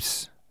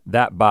bops.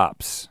 That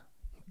bops.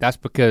 That's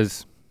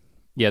because,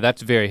 yeah,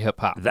 that's very hip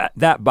hop. That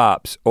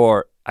bops,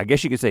 or I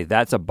guess you could say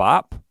that's a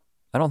bop.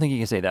 I don't think you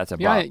can say that's a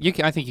bop. Yeah,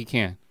 I think you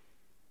can.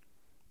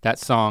 That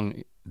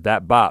song.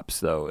 That bops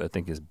though, I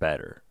think is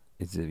better.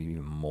 It's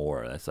even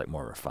more. That's like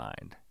more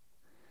refined.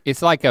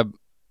 It's like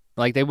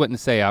they wouldn't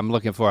say I'm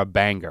looking for a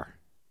banger.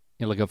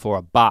 You're looking for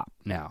a bop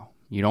now.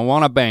 You don't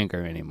want a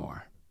banger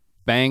anymore.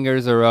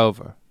 Bangers are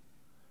over.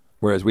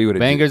 Whereas we would have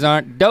bangers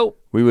aren't dope.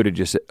 We would have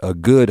just said a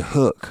good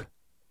hook.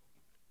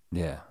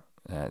 Yeah,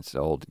 that's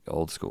old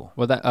school.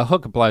 Well, a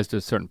hook applies to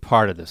a certain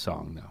part of the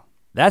song though.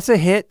 That's a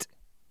hit.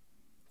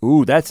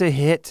 Ooh, that's a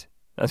hit.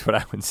 That's what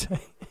I would say.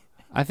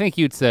 I think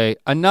you'd say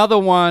another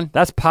one.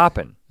 That's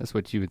poppin'. That's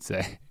what you would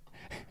say.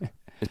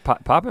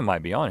 Poppin'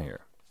 might be on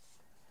here.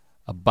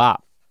 A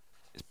bop.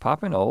 Is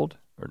poppin' old?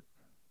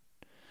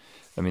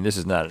 I mean, this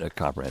is not a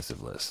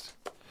comprehensive list.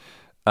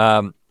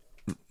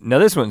 Now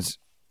this one's,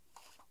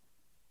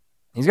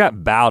 he's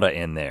got Bouda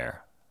in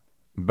there.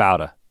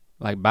 Bouda.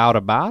 Like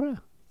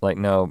Bouda? Like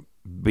no,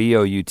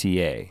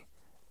 B-O-U-T-A.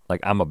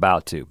 Like I'm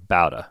about to,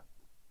 Bouda.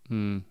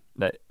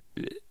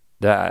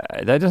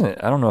 That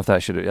doesn't, I don't know if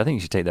that should, I think you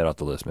should take that off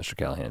the list, Mr.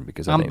 Callahan,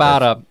 because I'm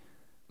about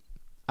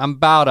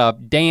to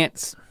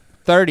dance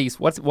 30s.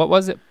 What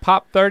was it?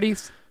 Pop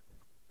 30s?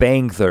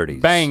 Bang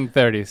 30s. Bang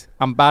 30s.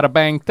 I'm about to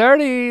bang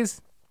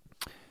 30s.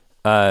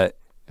 If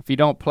you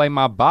don't play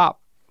my bop.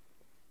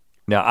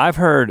 Now I've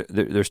heard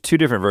there's two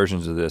different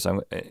versions of this.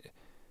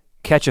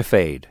 Catch a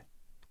fade.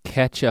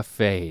 Catch a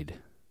fade.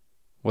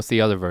 What's the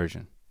other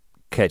version?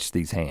 Catch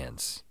these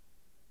hands.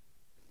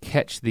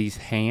 Catch these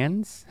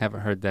hands?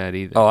 Haven't heard that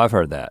either. Oh, I've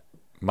heard that.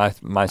 My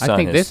son. I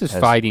think this is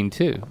fighting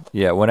too.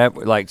 Yeah,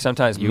 whenever like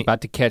sometimes you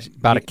about to catch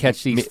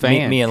these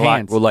fans. Me and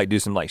Locke will like do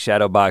some like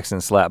shadow boxing,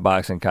 slap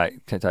boxing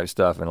type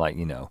stuff, and like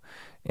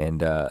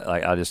and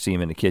like I'll just see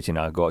him in the kitchen.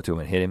 I'll go up to him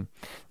and hit him.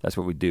 That's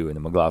what we do in the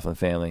McLaughlin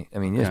family. I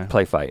mean, just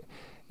play fight.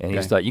 And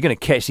he's like, "You're gonna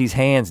catch these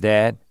hands,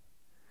 Dad."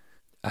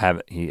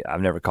 I've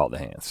never called the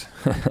hands,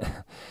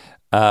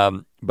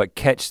 but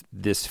catch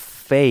this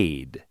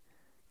fade.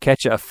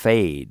 Catch a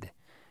fade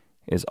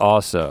is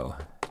also.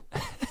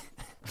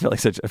 I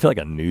feel like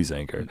a news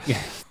anchor.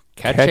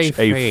 Catch a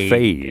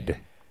fade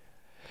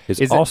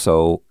is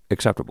also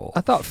acceptable.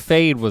 I thought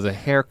fade was a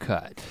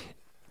haircut.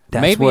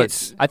 Maybe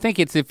I think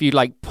it's if you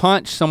like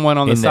punch someone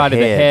on the side of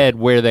the head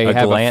where they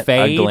have a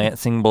fade. A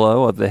glancing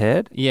blow of the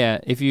head? Yeah,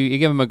 if you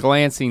give them a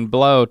glancing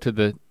blow to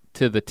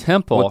the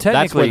temple, well,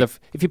 that's where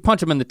if you punch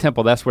them in the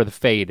temple, that's where the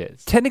fade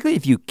is. Technically,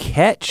 if you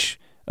catch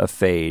a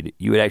fade,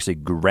 you would actually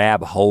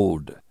grab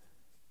hold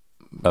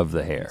of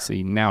the hair.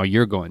 See, now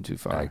you're going too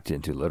far.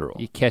 Too literal.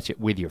 You catch it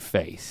with your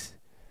face.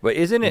 But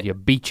isn't it? You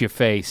beat your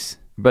face.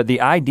 But the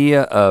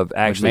idea of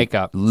actually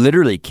makeup.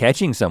 Literally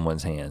catching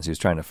someone's hands who's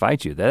trying to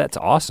fight you, that's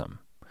awesome.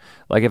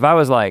 Like if I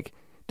was like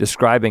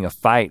describing a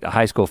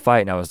high school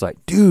fight, and I was like,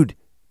 dude,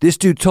 this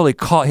dude totally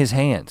caught his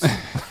hands.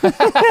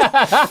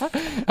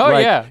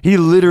 Yeah.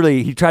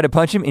 He tried to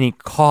punch him and he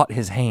caught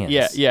his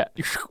hands. Yeah.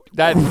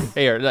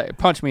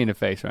 Punch me in the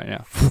face right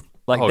now.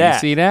 Like that. You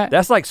see that?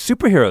 That's like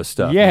superhero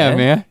stuff. Yeah,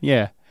 man.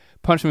 Yeah.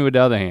 Punch me with the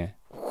other hand.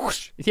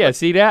 Yeah,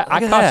 see that? I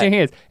caught your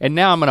hands. And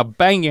now I'm gonna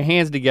bang your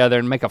hands together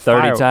and make a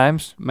 30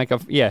 times?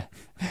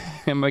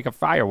 And make a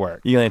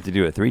firework. You only have to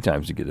do it 3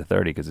 times to get to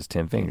 30 because it's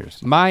 10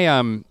 fingers.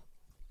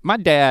 My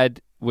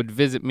dad would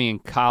visit me in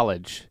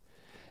college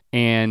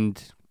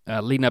and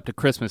leading up to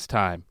Christmas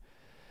time.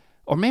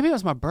 Or maybe it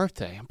was my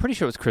birthday. I'm pretty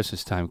sure it was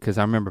Christmas time because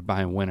I remember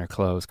buying winter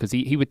clothes because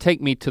he would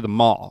take me to the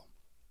mall.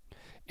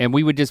 And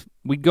we'd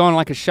go on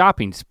like a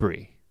shopping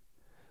spree.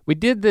 We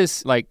did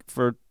this like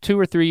for 2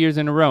 or 3 years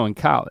in a row in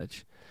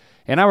college.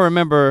 And I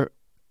remember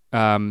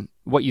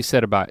what you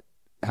said about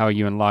how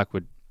you and Locke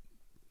would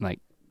like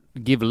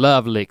give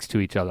love licks to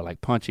each other, like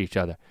punch each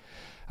other.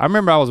 I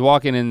remember I was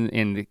walking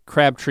in the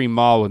Crabtree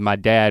Mall with my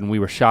dad and we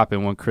were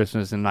shopping one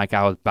Christmas and like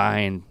I was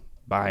buying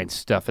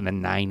stuff in the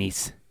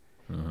 90s.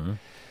 Mm-hmm.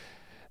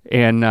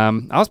 And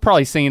I was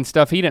probably seeing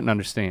stuff he didn't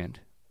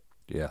understand.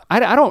 Yeah.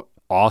 I don't.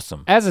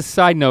 Awesome. As a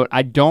side note,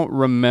 I don't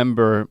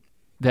remember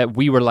that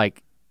we were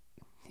like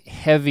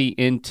heavy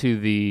into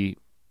the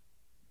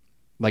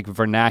like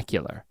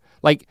vernacular.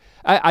 Like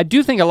I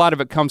do think a lot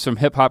of it comes from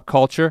hip hop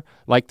culture.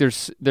 Like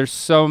there's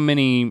so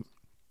many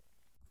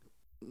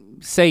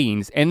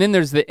sayings, and then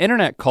there's the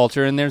internet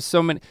culture, and there's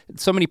so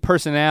many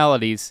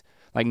personalities.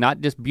 like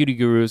not just beauty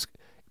gurus,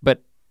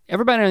 but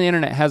everybody on the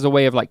internet has a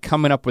way of like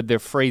coming up with their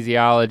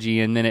phraseology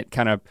and then it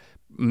kind of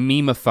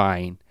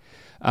memifying.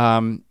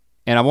 And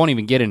I won't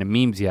even get into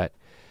memes yet.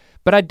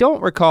 But I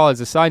don't recall, as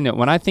a side note,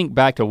 when I think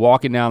back to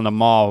walking down the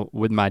mall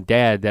with my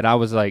dad, that I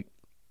was like,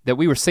 that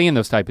we were saying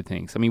those type of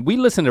things. I mean, we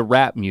listened to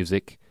rap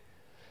music,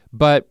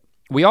 but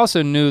we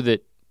also knew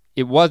that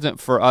it wasn't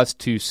for us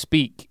to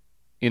speak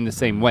in the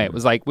same way. It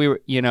was like we were,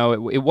 you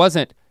know, it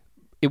wasn't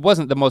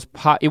the most,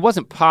 it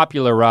wasn't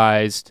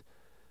popularized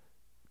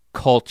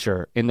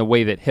culture in the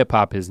way that hip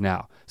hop is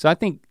now. So I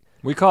think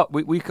we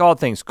call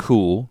things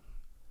cool.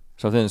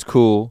 Something is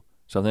cool,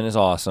 something is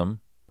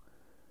awesome.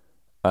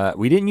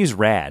 We didn't use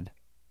rad.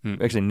 We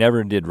actually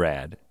never did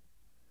rad.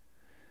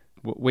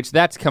 Which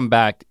that's come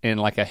back in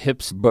like a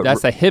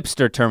that's a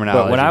hipster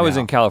terminology. But when I was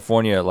now. in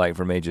California, like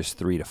from ages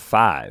 3 to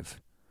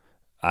 5,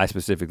 I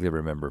specifically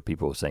remember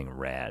people saying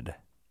rad,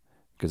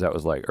 because that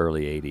was like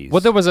early 80s.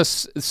 Well, there was a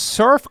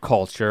surf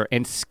culture,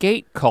 and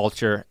skate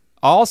culture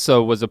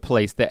also was a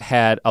place that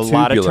had a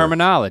lot of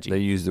terminology. They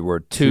used the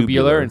word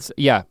tubular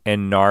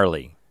and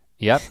gnarly.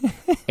 Yep.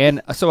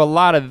 And so a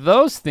lot of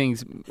those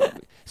things,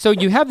 so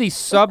you have these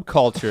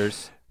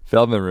subcultures.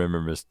 Feldman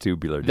remembers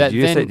tubular. Did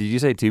you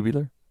say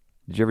tubular?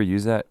 Did you ever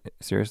use that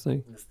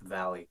seriously? It's the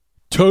valley.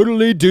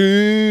 Totally,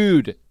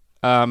 dude.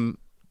 But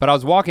I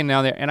was walking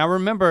down there, and I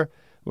remember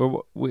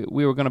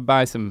we were gonna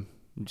buy some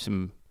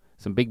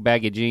big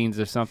bag of jeans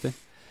or something,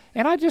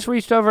 and I just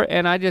reached over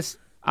and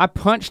I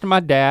punched my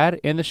dad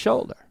in the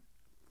shoulder,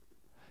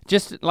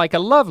 just like a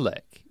love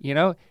lick, you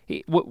know.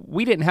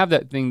 We didn't have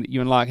that thing that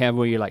you and Locke have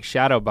where you're like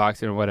shadow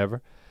boxing or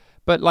whatever,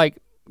 but like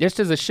just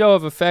as a show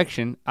of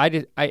affection,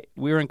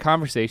 we were in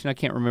conversation. I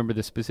can't remember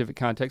the specific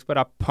context, but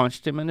I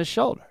punched him in the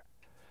shoulder.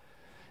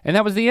 And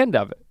that was the end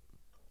of it.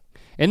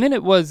 And then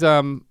it was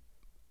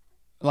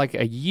like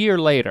a year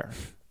later.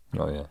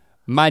 Oh yeah.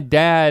 My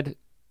dad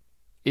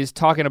is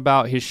talking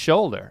about his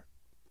shoulder.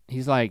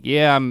 He's like,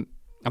 yeah, I'm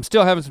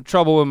still having some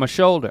trouble with my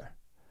shoulder.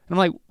 And I'm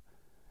like,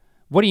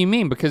 what do you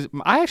mean? Because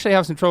I actually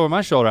have some trouble with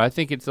my shoulder. I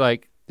think it's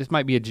like, this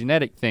might be a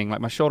genetic thing,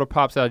 like my shoulder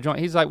pops out of joint.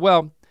 He's like,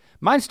 well,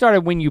 mine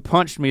started when you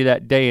punched me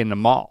that day in the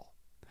mall.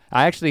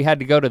 I actually had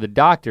to go to the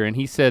doctor, and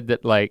he said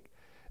that like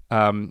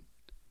a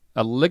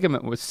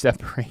ligament was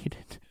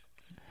separated.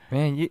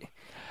 Man,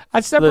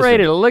 I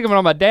separated a ligament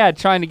on my dad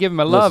trying to give him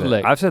a love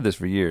lick. I've said this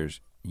for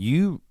years.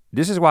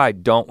 This is why I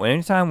don't,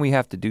 anytime we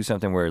have to do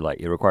something where like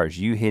it requires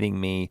you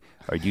hitting me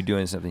or you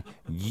doing something,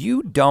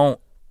 you don't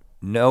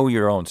know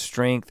your own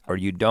strength, or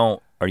you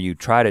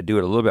try to do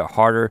it a little bit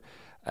harder.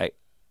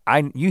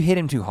 You hit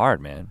him too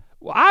hard, man.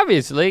 Well,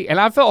 obviously, and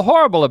I felt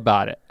horrible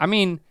about it. I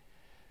mean,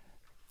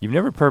 you've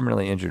never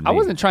permanently injured me. I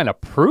wasn't trying to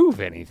prove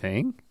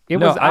anything. It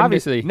was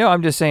obviously. No,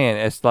 I'm just saying,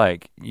 it's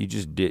like, you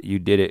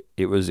did it,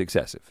 it was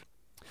excessive.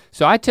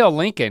 So I tell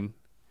Lincoln,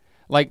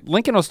 like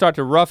Lincoln will start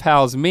to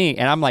roughhouse me,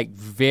 and I'm like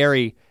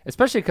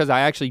especially because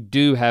I actually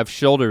do have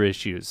shoulder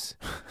issues,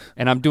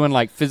 and I'm doing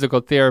like physical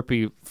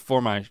therapy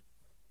for my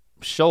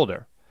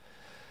shoulder,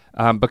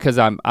 because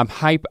I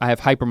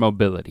have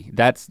hypermobility.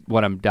 That's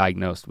what I'm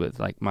diagnosed with.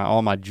 Like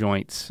all my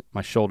joints,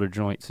 my shoulder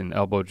joints and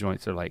elbow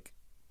joints are like,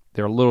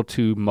 they're a little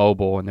too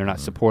mobile and they're not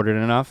supported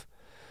enough.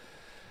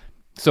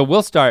 So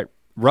we'll start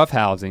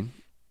roughhousing,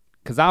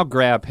 because I'll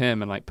grab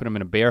him and like put him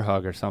in a bear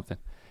hug or something.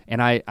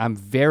 And I'm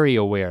very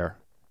aware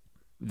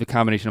the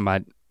combination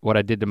of what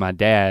I did to my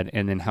dad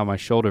and then how my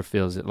shoulder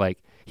feels, that like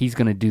he's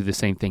gonna do the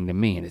same thing to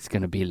me, and it's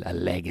gonna be a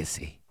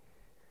legacy.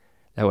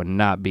 That would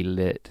not be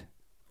lit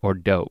or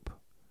dope.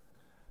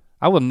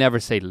 I will never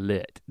say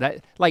lit.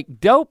 That like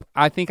dope,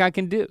 I think I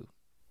can do.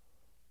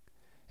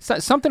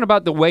 Something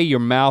about the way your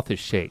mouth is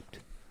shaped.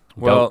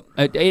 Well,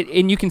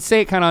 and you can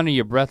say it kind of under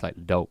your breath,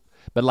 like dope.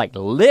 But like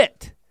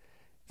lit,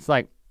 it's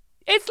like,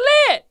 it's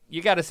lit.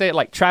 You gotta say it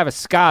like Travis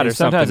Scott or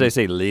something. Sometimes they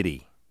say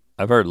litty.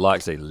 I've heard Locke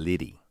say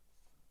litty,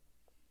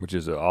 which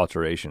is an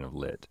alteration of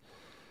lit.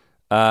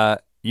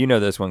 You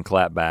know this one,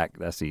 clap back,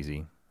 that's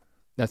easy.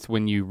 That's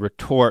when you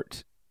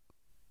retort,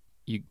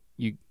 you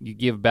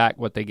give back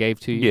what they gave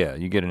to you. Yeah,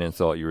 you get an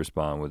insult, you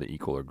respond with an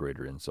equal or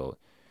greater insult.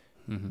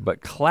 Mm-hmm.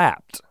 But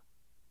clapped.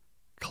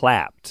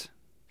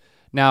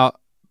 Now,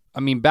 I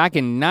mean, back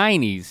in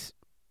 90s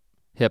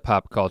hip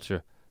hop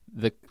culture,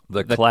 the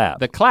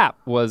clap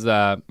was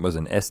an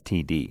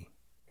STD.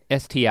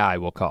 STI,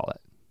 we'll call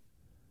it.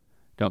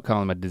 Don't call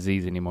them a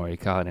disease anymore, you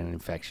call it an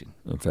infection.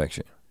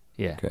 Infection.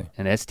 Yeah, okay.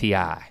 An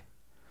STI.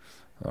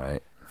 All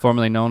right.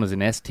 Formerly known as an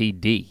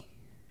STD.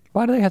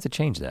 Why do they have to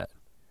change that?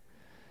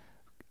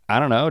 I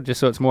don't know, just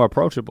so it's more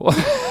approachable.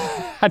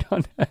 I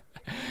don't know.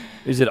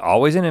 Is it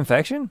always an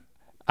infection?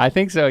 I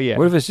think so, yeah.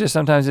 What if it's just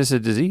sometimes it's a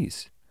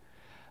disease?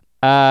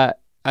 I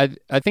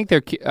think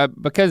they're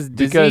because a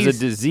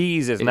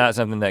disease is not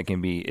something that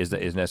can be is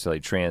necessarily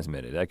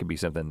transmitted. That could be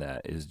something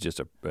that is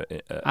just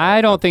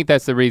I don't think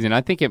that's the reason.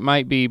 I think it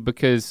might be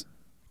because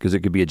it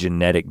could be a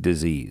genetic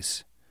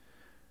disease.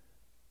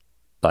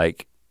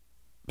 Like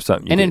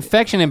something. An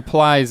infection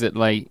implies that,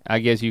 like, I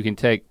guess you can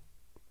take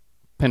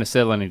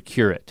penicillin and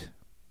cure it.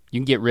 You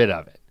can get rid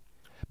of it.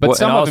 But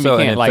some and of them you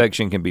also can't an like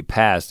infection can be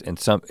passed,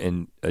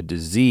 and a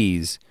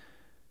disease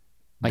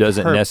Like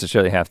doesn't herp-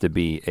 necessarily have to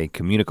be a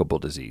communicable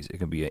disease. It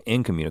can be an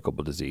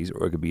incommunicable disease,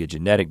 or it could be a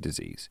genetic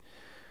disease.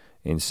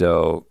 And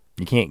so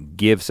you can't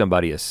give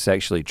somebody a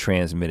sexually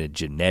transmitted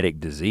genetic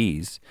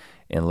disease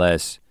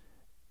unless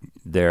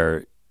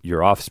they're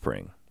your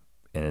offspring.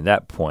 And at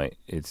that point,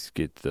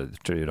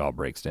 it all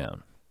breaks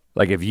down.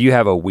 Like if you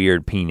have a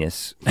weird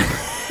penis.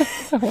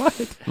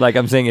 What? Like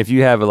I'm saying, if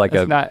you have what?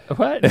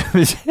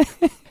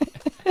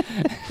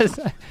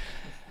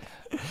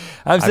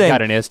 I'm I've saying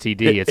got an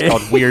STD. It's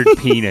called weird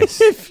penis.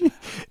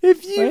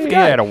 if you've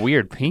got a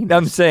weird penis.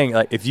 I'm saying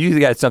like if you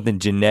got something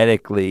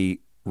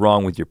genetically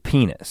wrong with your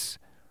penis,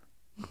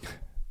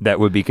 that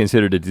would be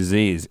considered a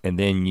disease, and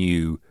then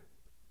you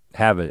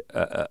have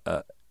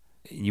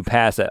you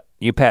pass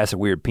a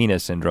weird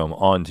penis syndrome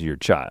on to your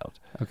child.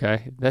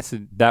 Okay, that's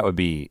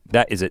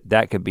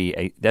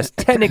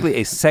technically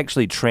a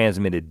sexually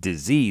transmitted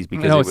disease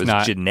because no, it it's was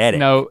not. genetic.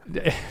 No,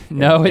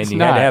 no, it's and you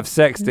not. had to have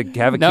sex to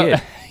have a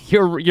kid.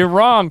 You're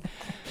wrong.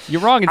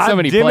 You're wrong in so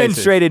many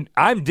places.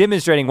 I'm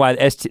demonstrating why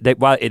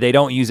why they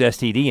don't use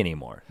STD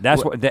anymore.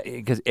 That's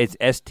because it's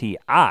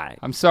STI.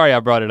 I'm sorry I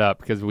brought it up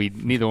because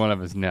neither one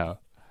of us know.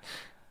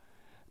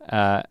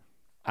 I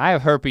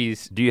have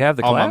herpes. Do you have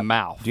the on clap? my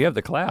mouth? Do you have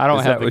the clap? I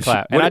don't have the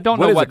clap, and I don't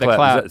know what the clap.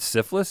 clap. Is that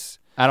syphilis?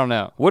 I don't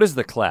know. What is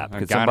the clap?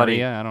 Could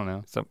Gonorrhea? I don't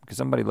know. Could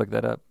somebody look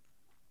that up?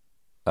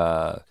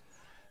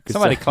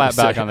 Somebody clap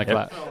back on the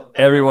clap.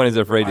 Everyone is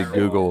afraid to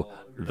Google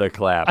the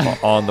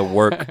clap on the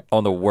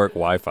work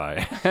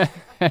Wi-Fi.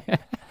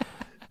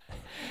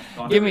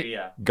 Give me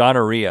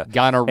Gonorrhea.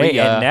 gonorrhea. Hey,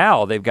 and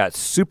now they've got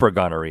super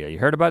gonorrhea. You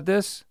heard about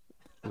this?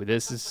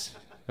 This is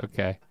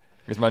okay.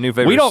 It's my new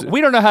favorite.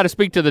 We don't know how to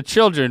speak to the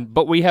children,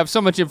 but we have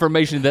so much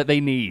information that they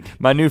need.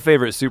 My new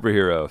favorite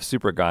superhero,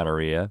 super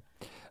gonorrhea.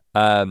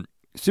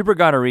 Super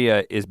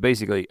gonorrhea is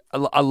basically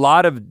a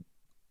lot of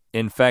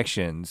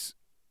infections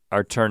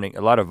are turning.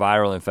 A lot of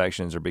viral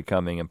infections are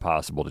becoming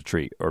impossible to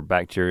treat, or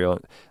bacterial,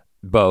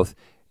 both.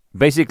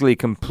 Basically,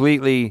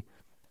 completely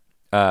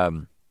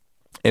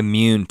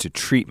immune to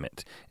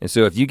treatment. And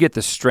so, if you get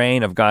the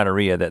strain of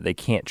gonorrhea that they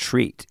can't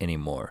treat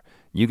anymore,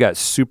 you got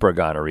super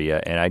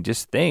gonorrhea. And I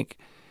just think.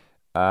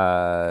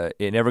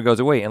 It never goes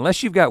away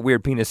unless you've got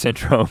weird penis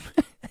syndrome.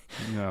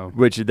 No.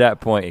 Which at that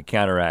point it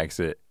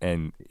counteracts it,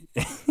 and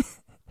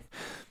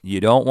you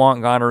don't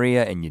want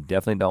gonorrhea, and you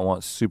definitely don't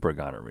want super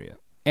gonorrhea.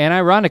 And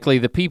ironically,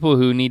 the people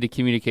who need to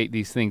communicate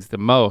these things the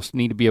most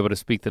need to be able to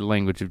speak the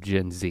language of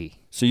Gen Z.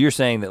 So you're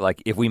saying that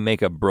like if we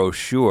make a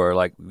brochure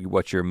like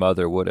what your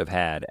mother would have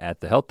had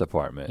at the health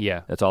department,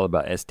 yeah, that's all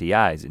about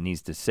STIs. It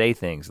needs to say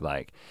things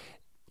like,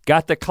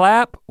 "Got the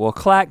clap? Well,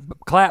 clap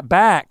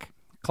back."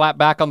 Clap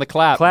back on the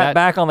clap. Clap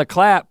back on the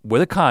clap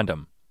with a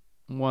condom.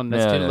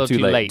 That's a little too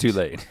late. Too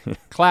late.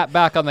 Clap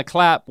back on the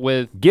clap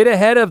with get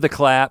ahead of the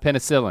clap.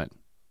 Penicillin.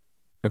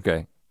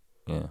 Okay.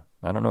 Yeah.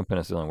 I don't know if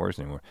penicillin works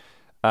anymore.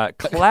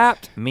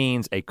 Clapped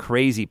means a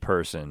crazy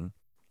person,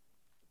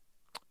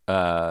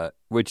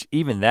 which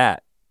even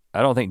that,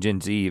 I don't think Gen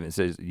Z even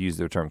use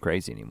the term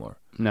crazy anymore.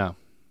 No.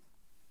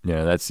 You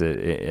know, that's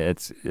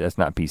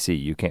not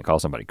PC. You can't call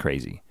somebody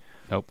crazy.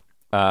 Nope.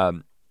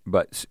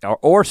 But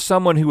or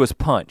someone who was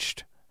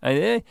punched.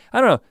 I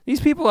don't know.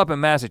 These people up in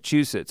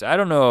Massachusetts, I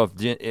don't know if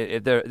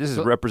this is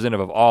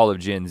representative of all of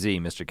Gen Z,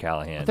 Mr.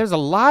 Callahan. There's a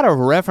lot of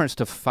reference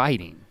to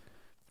fighting.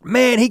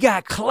 Man, he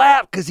got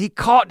clapped because he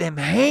caught them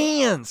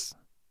hands.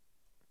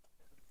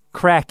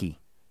 Cracky.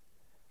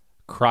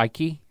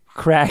 Crikey?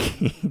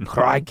 Cracky.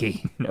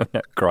 Crikey. No,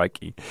 not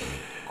crikey.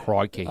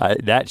 Crikey.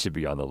 That should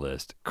be on the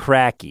list.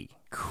 Cracky.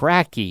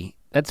 Cracky.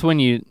 That's when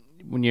you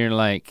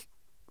laugh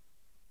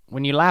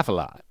a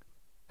lot.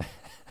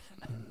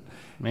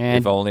 Man.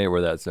 If only it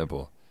were that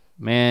simple.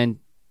 Man,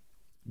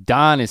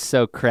 Don is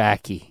so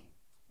cracky.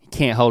 He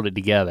can't hold it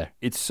together.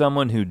 It's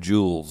someone who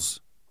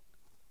joules.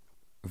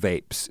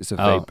 Vapes. It's a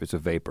vape. It's a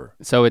vapor.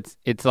 So it's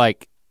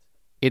like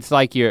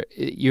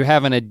you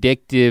have an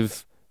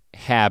addictive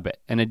habit,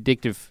 an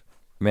addictive.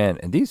 Man,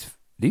 and these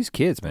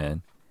kids,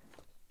 man,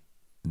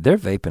 they're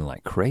vaping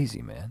like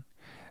crazy, man.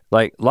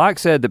 Like Locke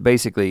said that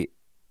basically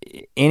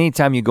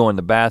anytime you go in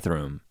the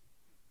bathroom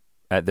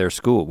at their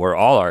school, where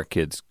all our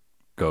kids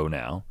go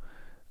now.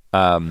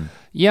 I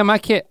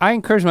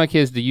encourage my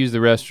kids to use the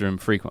restroom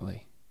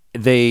frequently.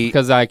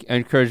 Because I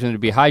encourage them to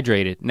be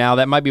hydrated. Now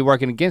that might be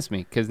working against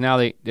me because now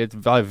it's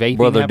vaping.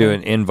 Well, they're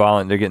doing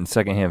they're getting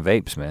secondhand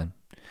vapes, man.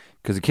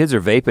 Because the kids are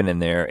vaping in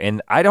there,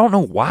 and I don't know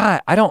why.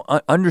 I don't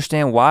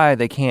understand why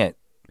they can't.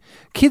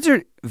 Kids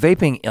are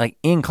vaping like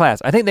in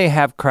class. I think they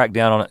have cracked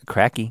down on it.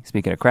 Cracky.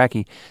 Speaking of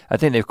cracky, I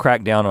think they've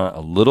cracked down on it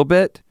a little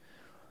bit.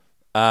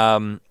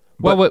 But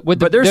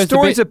there's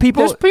stories of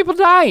people. There's people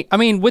dying. I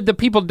mean, with the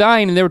people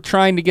dying, and they were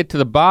trying to get to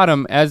the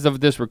bottom. As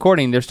of this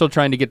recording, they're still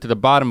trying to get to the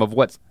bottom of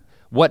what's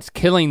what's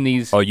killing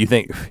these. Oh, you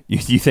think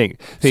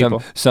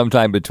People.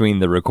 sometime between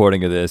the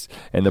recording of this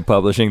and the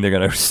publishing, they're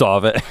gonna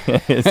solve it?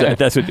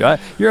 That's what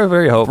you're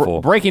very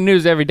hopeful. Breaking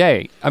news every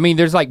day. I mean,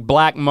 there's like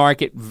black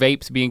market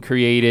vapes being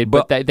created,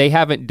 but they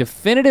haven't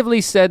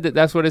definitively said that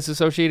that's what it's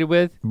associated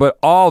with. But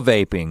all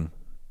vaping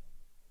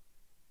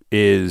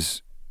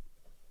is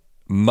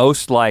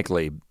most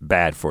likely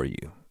bad for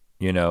you,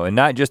 you know, and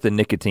not just the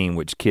nicotine,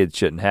 which kids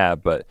shouldn't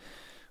have, but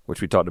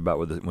which we talked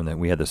about when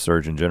we had the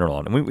Surgeon General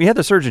on. And we had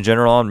the Surgeon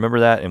General on, remember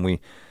that? And we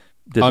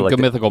did On like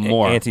Mythical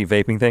More.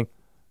 Anti-vaping thing.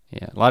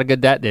 Yeah, a lot of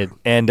good that did.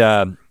 And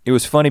it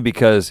was funny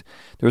because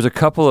there was a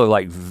couple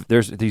of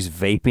there's these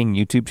vaping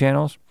YouTube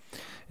channels,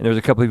 and there was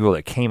a couple of people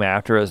that came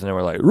after us and they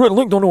were like, Red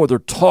Link don't know what they're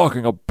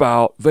talking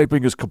about.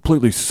 Vaping is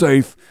completely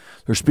safe.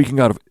 They're speaking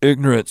out of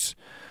ignorance.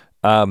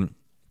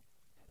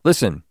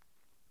 Listen,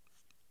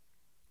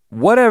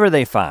 whatever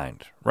they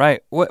find,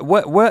 right?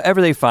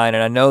 Whatever they find,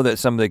 and I know that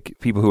some of the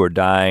people who are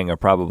dying are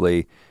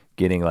probably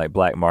getting like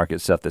black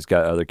market stuff that's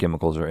got other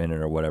chemicals or in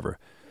it or whatever.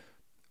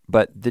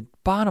 But the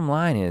bottom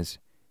line is,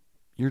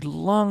 your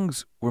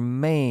lungs were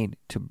made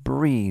to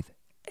breathe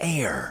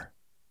air,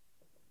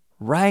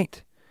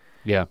 right?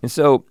 Yeah. And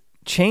so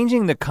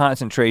changing the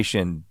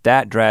concentration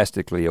that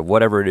drastically of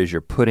whatever it is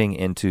you're putting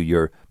into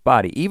your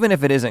body, even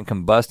if it isn't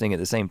combusting at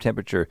the same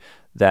temperature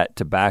that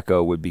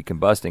tobacco would be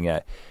combusting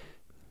at,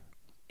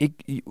 it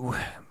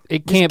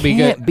can't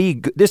be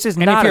good. This is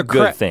not a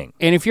good thing.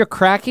 And if you're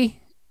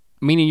cracky,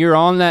 meaning you're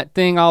on that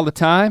thing all the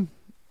time,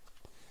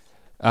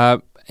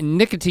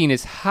 nicotine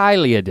is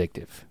highly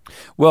addictive.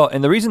 Well,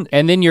 and the reason,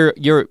 and then you're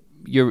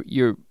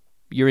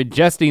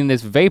ingesting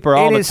this vapor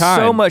all the time.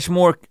 It is so much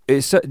more.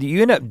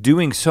 You end up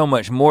doing so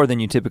much more than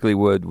you typically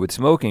would with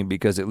smoking,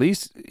 because at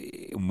least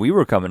when we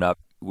were coming up,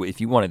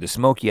 if you wanted to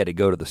smoke, you had to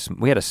go to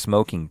we had a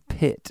smoking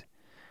pit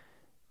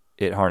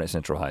at Harnett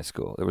Central High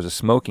School. There was a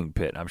smoking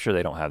pit. I'm sure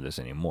they don't have this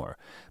anymore.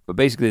 But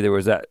basically there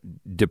was that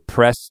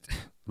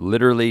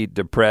literally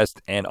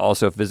depressed and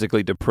also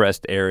physically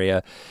depressed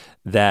area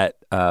that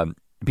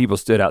people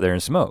stood out there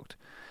and smoked.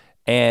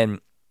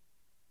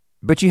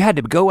 But you had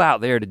to go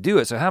out there to do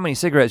it. So how many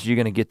cigarettes are you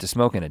gonna get to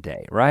smoke in a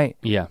day, right?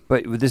 Yeah.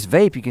 But with this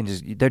vape, you can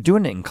they're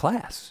doing it in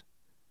class.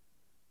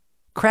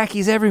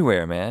 Crackies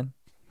everywhere, man.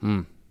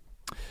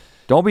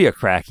 Don't be a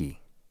cracky.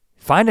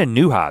 Find a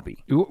new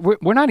hobby.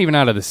 We're not even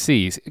out of the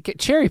C's.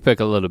 Cherry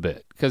pick a little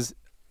bit, because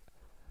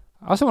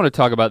I also want to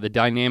talk about the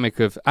dynamic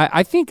of,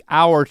 I think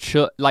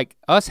like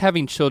us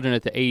having children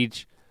at the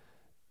age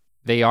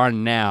they are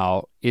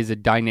now is a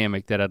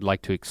dynamic that I'd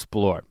like to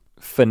explore.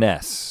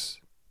 Finesse.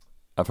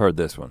 I've heard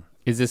this one.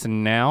 Is this a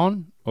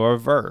noun or a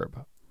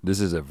verb? This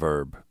is a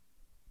verb.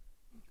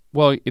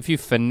 Well, if you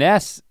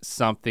finesse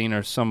something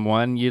or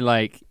someone,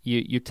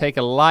 you take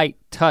a light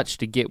touch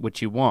to get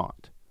what you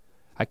want.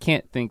 I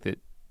can't think that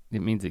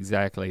it means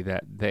exactly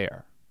that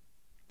there.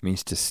 It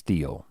means to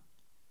steal.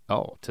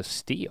 Oh, to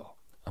steal.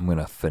 I'm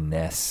gonna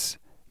finesse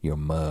your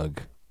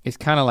mug. It's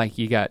kind of like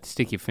you got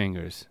sticky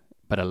fingers,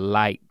 but a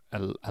light,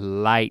 you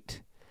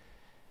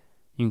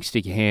can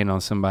stick your hand on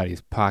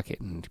somebody's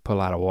pocket and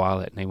pull out a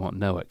wallet and they won't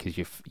know it because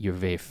you're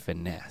very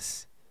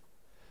finesse.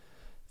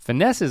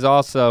 Finesse is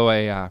also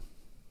a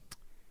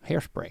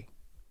hairspray.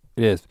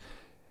 It is.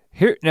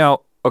 Here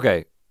now,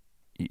 okay,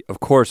 of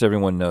course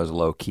everyone knows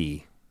low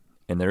key,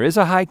 and there is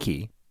a high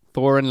key.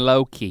 Foreign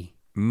low key.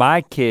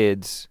 My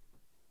kids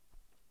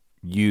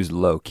use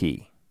low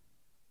key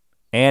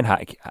and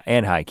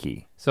high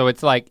key. So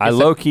it's like I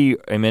low key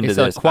am into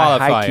this. I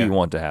high key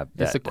want to have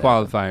that. It's a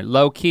qualifier.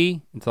 Low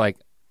key, it's like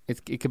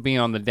it could be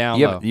on the down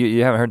low.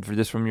 You haven't heard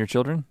this from your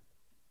children?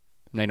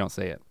 They don't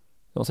say it.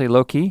 Don't say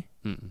low key?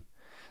 Mm-mm.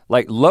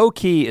 Like low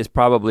key is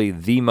probably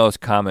the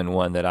most common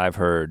one that I've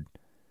heard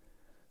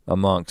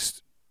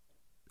amongst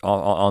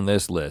on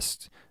this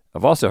list.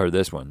 I've also heard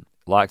this one.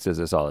 Locke says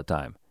this all the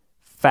time.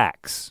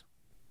 Facts.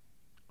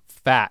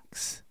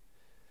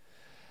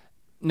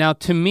 Now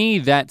to me,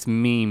 that's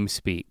meme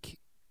speak.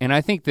 And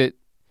I think that,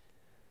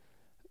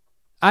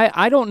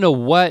 I don't know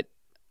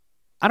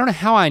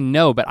how I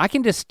know, but I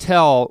can just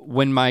tell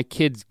when my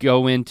kids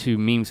go into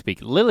meme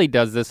speak. Lily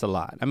does this a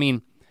lot. I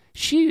mean,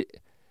 she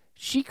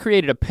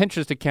created a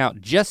Pinterest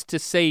account just to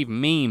save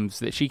memes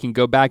that she can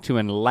go back to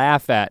and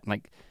laugh at, and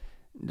like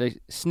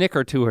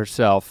snicker to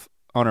herself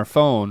on her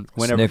phone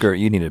whenever. Snicker,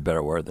 you need a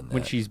better word than that.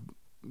 When she's,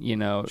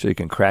 so you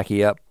can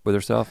cracky up with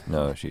herself?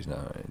 No, she's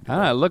not.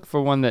 I look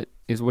for one that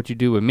is what you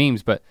do with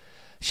memes, but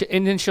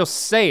and then she'll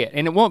say it,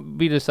 and it won't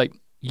be just like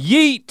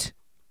yeet,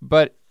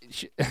 but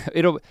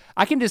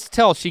I can just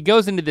tell she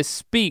goes into this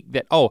speak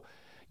that, oh,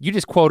 you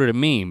just quoted a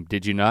meme,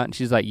 did you not? And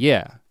she's like,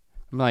 yeah.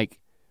 I'm like,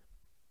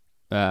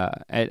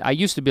 I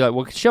used to be like,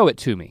 well, show it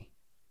to me.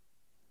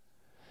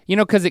 You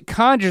know, because it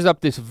conjures up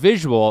this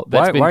visual.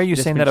 Why are you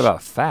saying that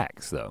about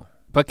facts, though?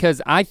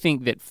 Because I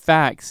think that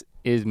facts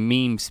is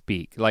meme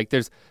speak. Like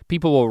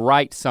people will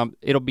write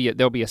there'll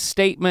be a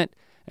statement,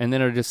 and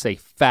then it'll just say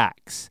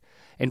facts.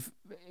 And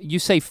you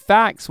say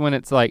facts when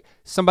it's like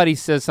somebody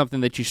says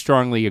something that you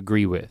strongly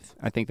agree with.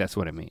 I think that's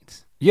what it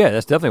means. Yeah,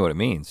 that's definitely what it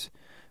means.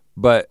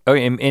 But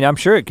and I'm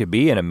sure it could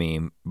be in a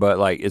meme, but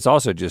like it's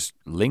also just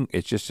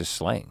it's just a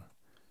slang.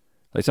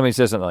 Like somebody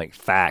says something like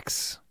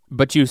facts.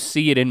 But you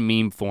see it in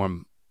meme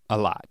form a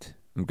lot.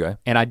 Okay.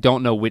 And I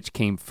don't know which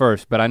came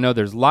first, but I know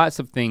there's lots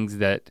of things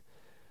that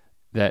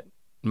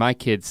my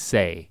kids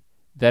say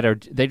they're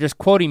just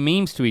quoting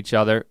memes to each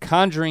other,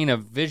 conjuring a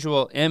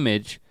visual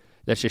image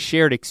that's a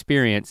shared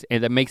experience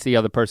and that makes the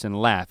other person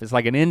laugh. It's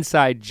like an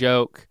inside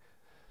joke.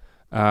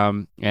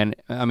 And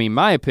I mean,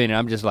 my opinion,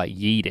 I'm just like,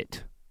 yeet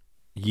it.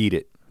 Yeet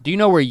it. Do you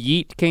know where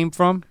yeet came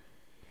from?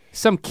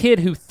 Some kid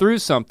who threw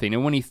something,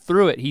 and when he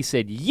threw it, he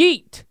said,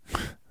 yeet.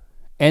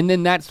 And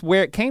then that's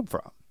where it came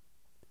from.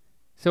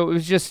 So it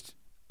was just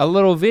a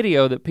little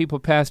video that people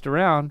passed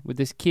around with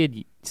this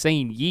kid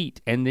saying yeet,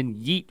 and then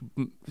yeet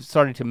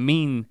started to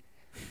mean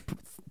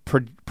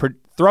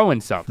throwing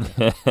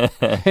something.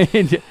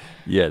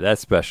 Yeah,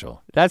 that's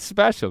special. That's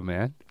special,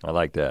 man. I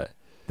like that.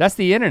 That's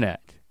the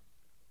internet.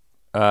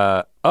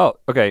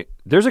 Okay.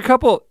 There's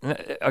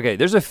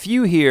a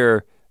few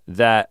here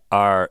that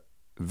are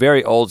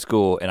very old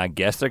school, and I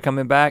guess they're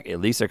coming back.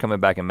 At least they're coming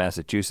back in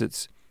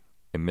Massachusetts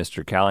in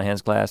Mr.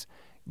 Callahan's class.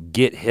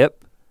 Get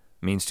hip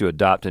means to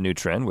adopt a new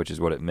trend, which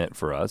is what it meant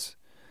for us.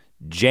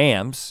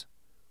 Jams,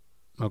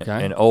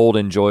 Okay. an old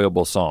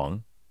enjoyable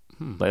song.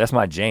 Like that's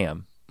my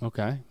jam.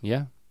 Okay,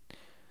 yeah.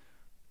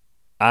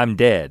 I'm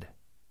dead.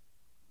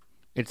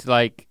 It's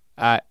like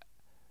I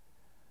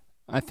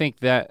think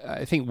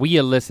we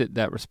elicit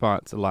that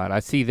response a lot. I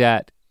see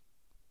that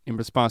in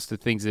response to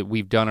things that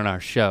we've done on our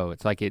show.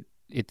 It's like it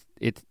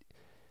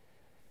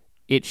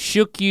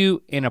shook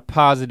you in a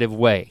positive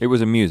way. It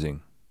was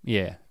amusing.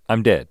 Yeah.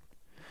 I'm dead.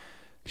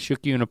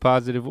 Shook you in a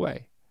positive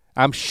way.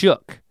 I'm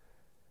shook.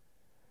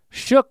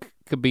 Shook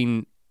could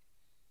be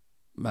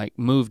like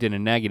moved in a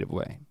negative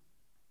way.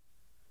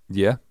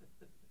 Yeah.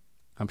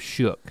 I'm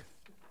shook.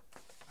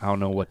 I don't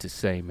know what to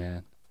say,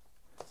 man.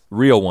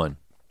 Real one.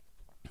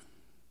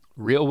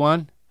 Real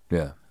one?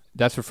 Yeah.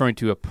 That's referring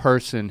to a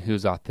person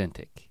who's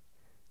authentic.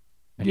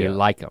 And you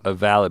like them. A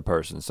valid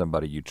person,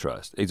 somebody you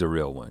trust. He's a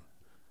real one.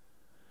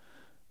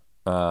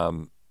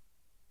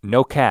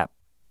 No cap.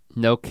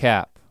 No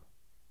cap.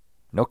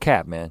 No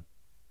cap, man.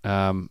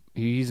 You're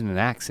using an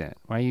accent.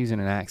 Why are you using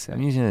an I'm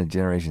accent? using a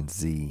Generation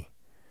Z.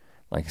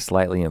 Like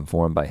slightly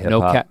informed by hip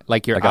No hop. cap.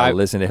 Like I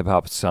listen to hip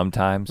hop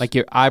sometimes. like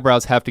your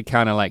eyebrows have to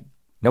kind of like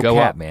no go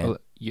cap, up. man.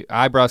 Your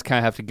eyebrows kind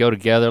of have to go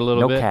together a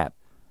little No bit. cap.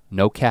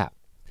 No cap.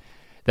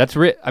 That's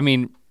I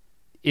mean,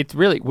 it's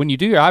really, when you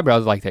do your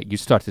eyebrows like that, you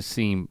start to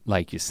seem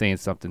like you're saying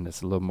something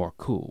that's a little more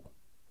cool.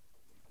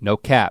 No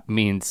cap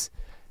means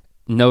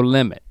no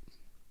limit.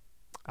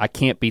 I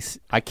can't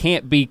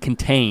be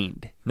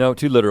contained. No,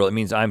 too literal. It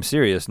means I'm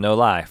serious, no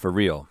lie, for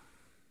real.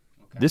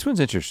 Okay. This one's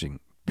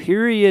interesting.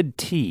 Period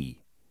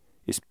T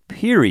is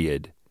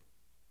period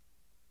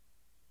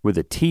with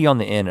a T on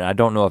the end, and I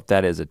don't know if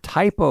that is a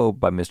typo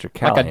by Mr.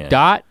 Callahan. Like a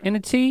dot and a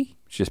T?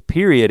 It's just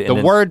period. The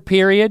word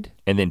period?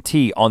 And then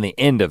T on the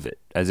end of it,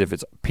 as if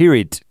it's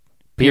period.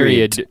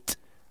 Period.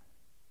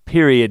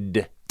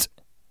 Period.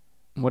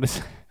 What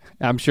is,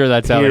 I'm sure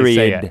that's how they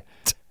say it.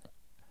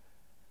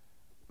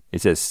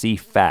 It says see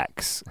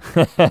facts.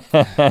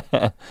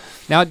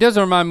 Now it does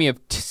remind me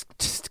of tisk,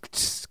 tisk,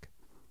 tisk,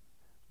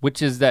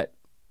 which is that,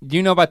 do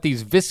you know about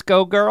these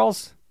Visco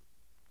girls?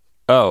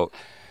 Oh.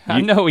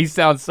 I know he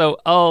sounds so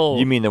old.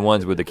 You mean the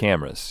ones with the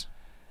cameras?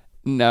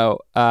 No,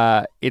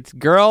 it's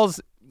girls.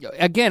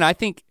 Again, I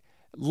think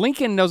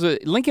Lincoln knows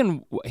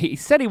what, he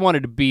said he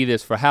wanted to be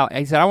this for Halloween.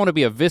 He said, I want to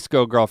be a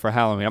Visco girl for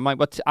Halloween. I'm like,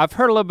 but I've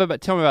heard a little bit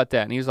about, tell me about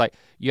that. And he was like,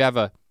 you have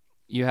a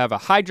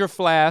Hydro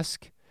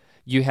Flask,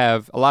 you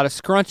have a lot of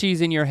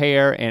scrunchies in your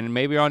hair and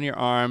maybe on your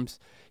arms.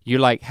 You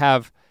like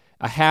have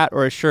a hat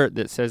or a shirt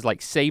that says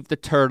like save the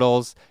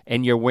turtles,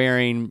 and you're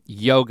wearing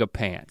yoga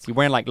pants. You're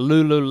wearing like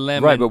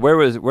Lululemon. Right, but where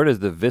does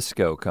the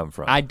Visco come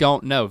from? I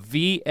don't know,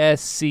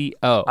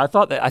 VSCO. I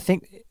thought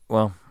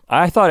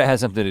it had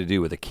something to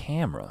do with a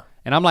camera.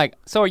 And I'm like,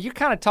 so are you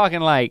kind of talking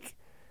like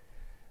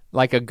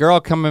a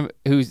girl coming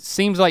who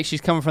seems like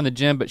she's coming from the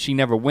gym, but she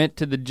never went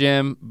to the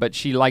gym, but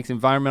she likes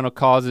environmental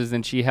causes,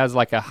 and she has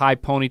like a high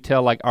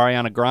ponytail like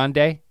Ariana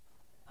Grande?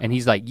 And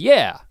he's like,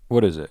 yeah.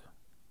 What is it?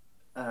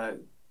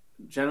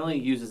 Generally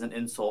used as an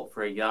insult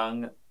for a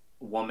young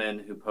woman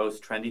who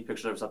posts trendy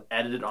pictures of herself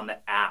edited on the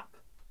app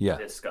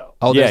Visco.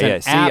 Oh, yeah, there's yeah.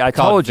 an See, app I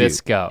called told you.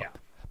 Visco. Yeah.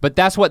 But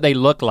that's what they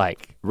look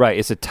like. Right,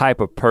 it's a type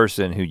of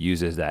person who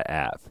uses that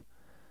app.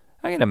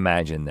 I can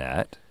imagine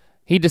that.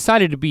 He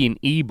decided to be an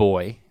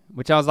e-boy,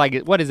 which I was like,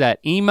 what is that,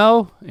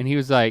 emo? And he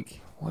was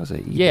like, what is an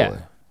e-boy? Yeah.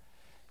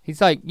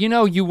 He's like,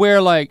 you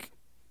wear like,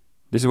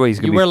 this is what he's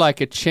gonna you wear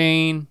like a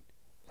chain,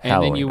 and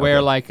Halloween, then you wear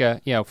okay. like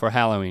a, for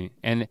Halloween.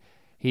 And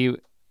you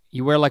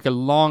wear like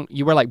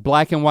you wear like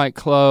black and white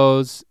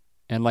clothes,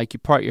 and like you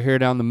part your hair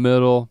down the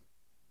middle.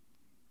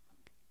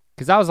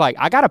 Cause I was like,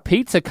 I got a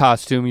pizza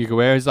costume you can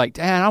wear. He's like,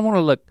 Dad, I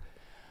wanna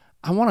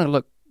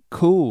look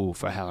cool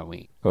for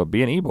Halloween. Well,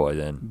 be an e-boy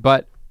then.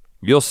 But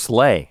you'll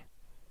slay.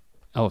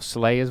 Oh,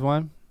 slay is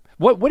one?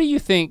 What do you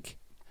think?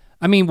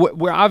 I mean,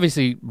 we're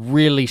obviously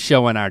really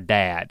showing our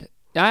dad.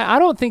 I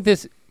don't think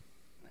this,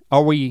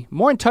 Are we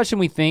more in touch than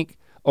we think?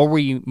 Or are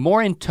we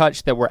more in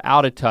touch that we're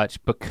out of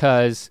touch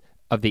because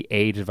of the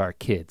age of our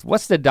kids?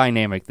 What's the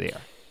dynamic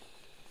there?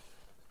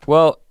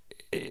 Well,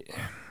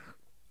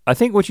 I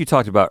think what you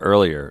talked about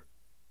earlier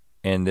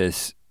and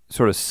this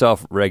sort of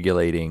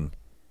self-regulating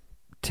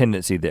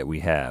tendency that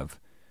we have,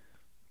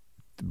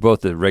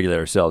 both to regulate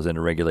ourselves and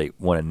to regulate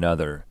one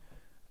another,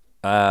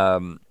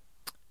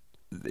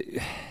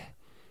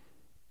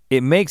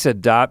 it makes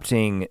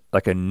adopting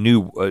like a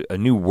new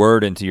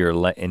word into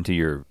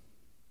your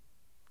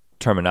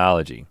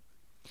terminology.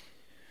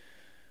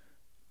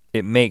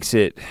 It makes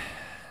it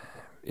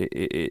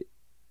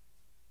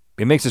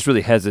makes us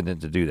really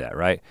hesitant to do that,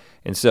 right?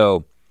 And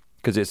so,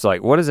 because it's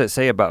like, what does it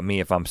say about me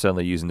if I'm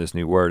suddenly using this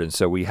new word? And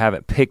so we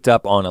haven't picked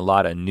up on a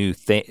lot of new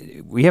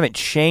things. We haven't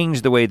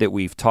changed the way that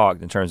we've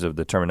talked in terms of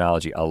the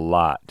terminology a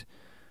lot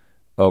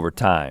over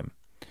time.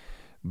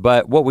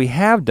 But what we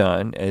have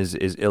done is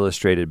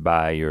illustrated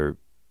by your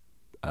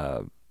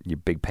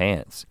big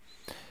pants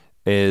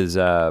is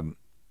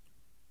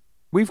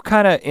we've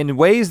kind of, in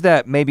ways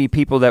that maybe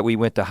people that we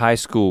went to high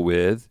school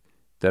with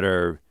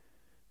that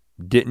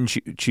didn't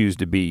choose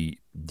to be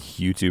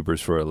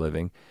YouTubers for a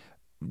living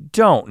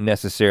don't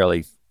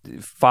necessarily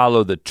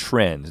follow the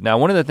trends. Now,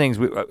 one of the things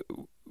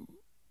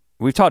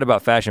we've talked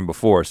about fashion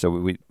before, so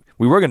we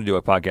were going to do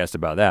a podcast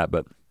about that,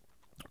 but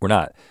we're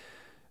not.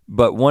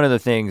 But one of the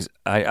things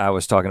I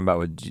was talking about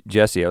with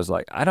Jesse, I was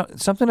like,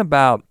 something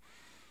about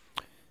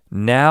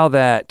now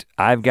that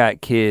I've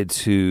got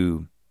kids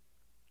who,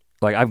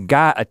 like I've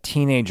got a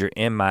teenager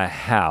in my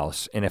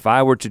house, and if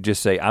I were to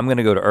just say, I'm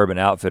gonna go to Urban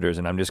Outfitters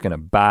and I'm just gonna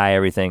buy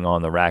everything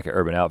on the rack at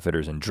Urban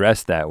Outfitters and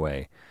dress that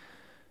way,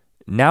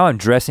 now I'm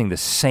dressing the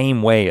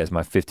same way as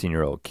my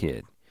 15-year-old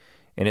kid.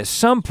 And at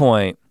some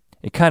point,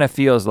 it kind of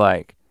feels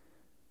like,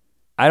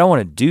 I don't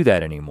want to do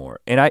that anymore.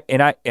 And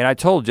I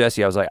told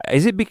Jesse, I was like,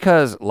 is it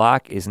because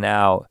Locke is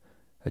now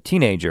a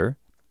teenager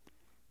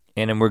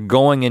and then we're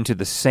going into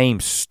the same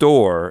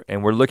store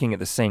and we're looking at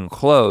the same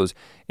clothes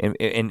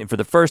and for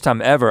the first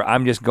time ever,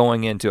 I'm just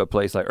going into a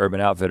place like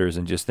Urban Outfitters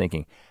and just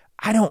thinking,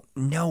 I don't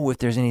know if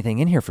there's anything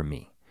in here for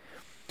me.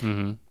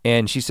 Mm-hmm.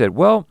 And she said,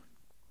 well,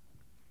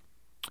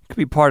 it could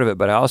be part of it,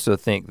 but I also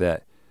think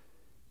that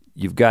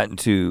you've gotten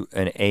to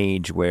an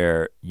age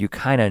where you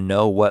kind of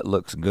know what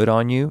looks good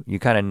on you. You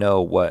kind of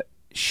know what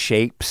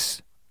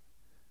shapes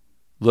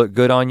look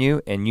good on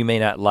you, and you may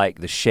not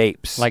like the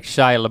shapes. Like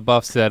Shia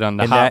LaBeouf said on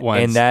the Hot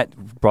Ones. And that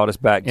brought us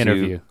back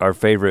interview. To our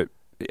favorite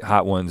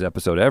Hot Ones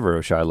episode ever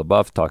of Shia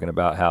LaBeouf talking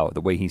about how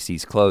the way he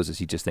sees clothes is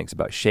he just thinks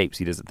about shapes.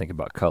 He doesn't think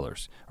about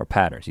colors or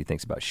patterns. He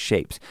thinks about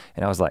shapes.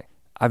 And I was like,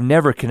 I've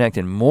never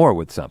connected more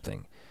with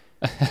something.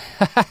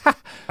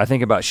 I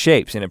think about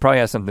shapes, and it probably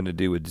has something to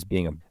do with just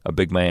being a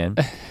big man.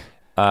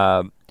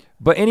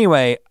 But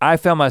anyway, I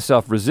found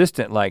myself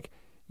resistant, like,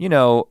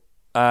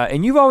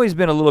 and you've always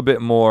been a little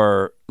bit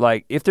more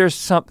like, if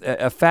there's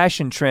a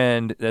fashion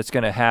trend that's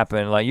gonna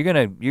happen, like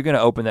you're gonna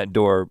open that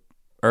door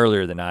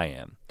earlier than I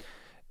am.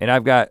 And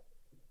I've got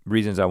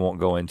reasons I won't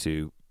go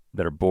into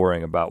that are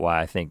boring about why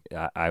I think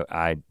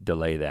I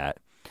delay that.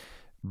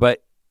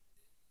 But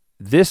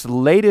this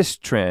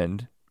latest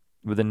trend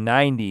with the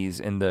 90s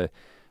and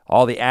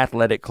all the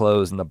athletic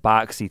clothes and the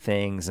boxy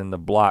things and the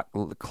block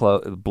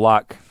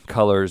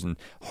colors and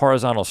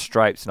horizontal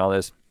stripes and all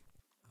this,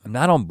 I'm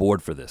not on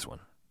board for this one.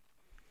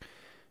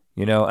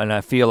 And I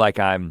feel like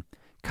I'm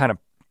kind of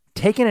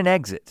taking an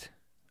exit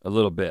a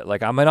little bit.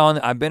 Like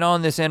I've been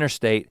on this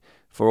interstate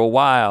for a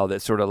while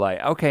that's sort of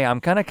like, okay, I'm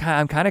kind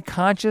of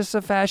conscious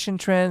of fashion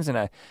trends and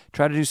I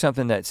try to do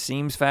something that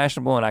seems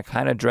fashionable and I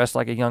kind of dress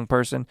like a young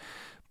person.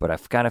 But I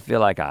kind of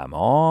feel like I'm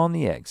on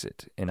the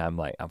exit and I'm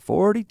like, I'm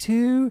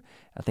 42.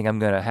 I think I'm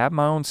gonna have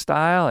my own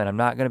style and I'm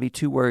not gonna be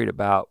too worried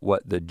about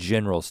what the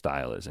general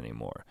style is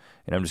anymore.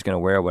 And I'm just gonna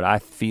wear what I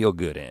feel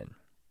good in.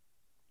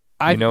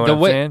 You know what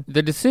I'm saying?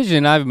 The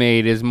decision I've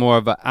made is more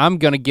of I'm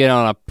gonna get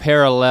on a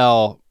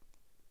parallel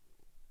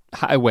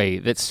highway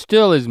that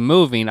still is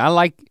moving. I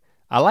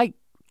like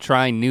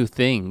trying new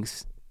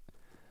things,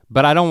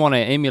 but I don't wanna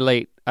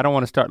emulate, I don't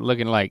wanna start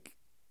looking like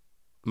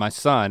my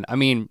son. I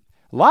mean,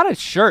 a lot of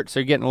shirts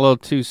are getting a little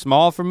too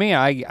small for me.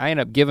 I end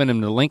up giving them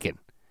to Lincoln.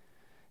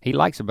 He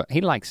likes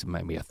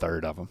maybe a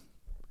third of them.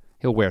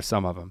 He'll wear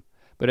some of them.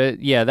 But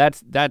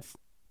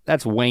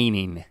that's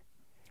waning.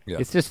 Yeah.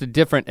 It's just a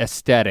different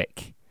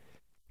aesthetic.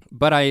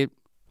 But I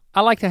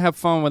like to have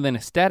fun with an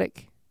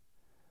aesthetic,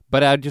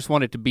 but I just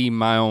want it to be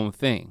my own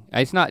thing.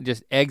 It's not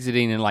just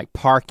exiting and like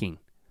parking.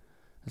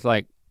 It's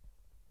like,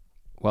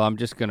 well, I'm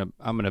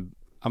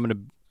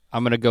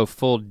gonna go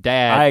full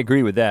dad. I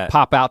agree with that.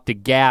 Pop out the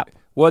Gap.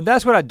 Well,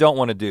 that's what I don't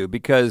want to do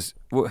because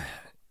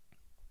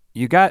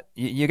you got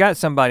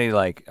somebody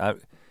like I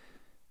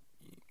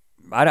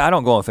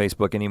don't go on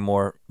Facebook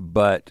anymore,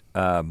 but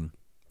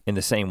in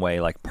the same way,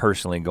 like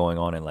personally going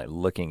on and like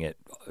looking at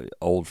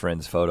old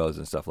friends' photos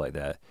and stuff like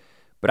that.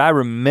 But I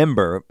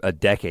remember a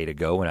decade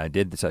ago when I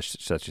did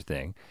such a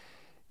thing,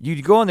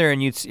 you'd go on there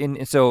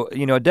and so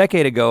a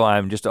decade ago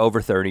I'm just over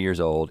 30 years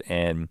old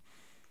and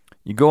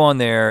You go on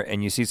there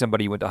and you see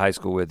somebody you went to high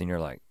school with and you're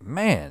like,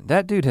 man,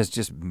 that dude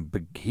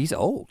he's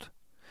old.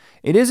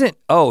 It isn't,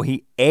 oh,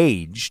 he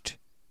aged.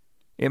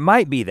 It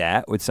might be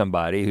that with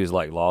somebody who's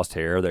like lost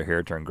hair, or their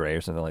hair turned gray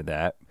or something like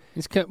that.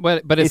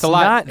 But it's a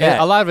lot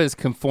of it is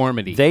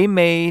conformity. They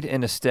made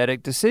an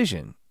aesthetic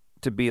decision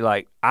to be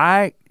like,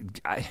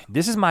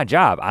 this is my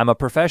job. I'm a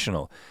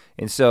professional.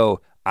 And so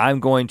I'm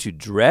going to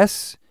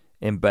dress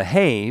and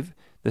behave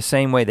the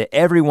same way that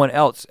everyone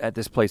else at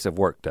this place of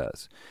work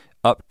does,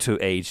 up to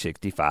age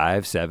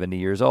 65, 70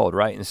 years old,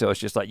 right? And so it's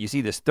just like you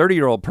see this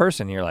 30-year-old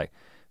person and you're like,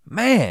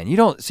 man, you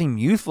don't seem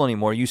youthful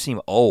anymore, you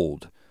seem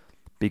old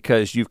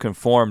because you've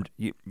conformed,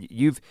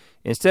 you've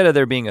instead of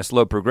there being a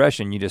slow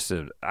progression, you just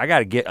said, I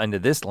gotta get into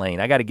this lane,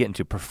 I gotta get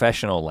into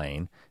professional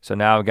lane. So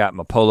now I've got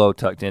my polo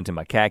tucked into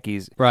my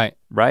khakis. Right.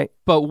 Right?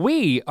 But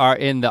we are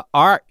in the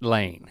art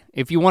lane,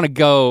 if you wanna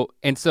go,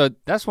 and so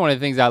that's one of the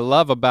things I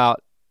love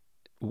about,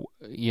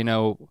 you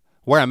know,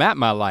 where I'm at in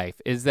my life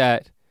is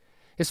that,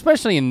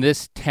 especially in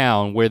this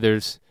town where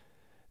there's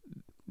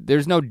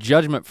no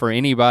judgment for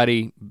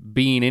anybody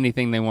being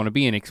anything they want to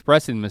be and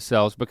expressing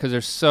themselves because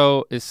there's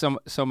so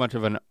much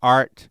of an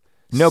art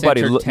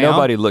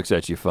nobody looks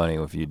at you funny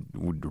if you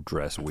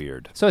dress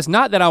weird. So it's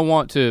not that I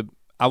want to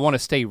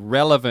stay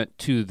relevant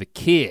to the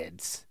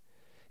kids.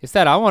 It's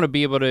that I want to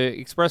be able to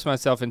express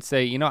myself and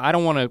say, you know, I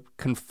don't want to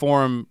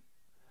conform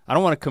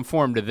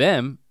to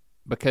them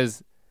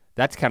because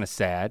that's kind of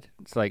sad.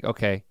 It's like,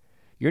 okay,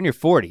 you're in your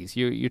 40s.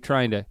 You're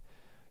trying to,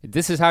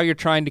 this is how you're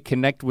trying to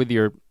connect with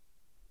your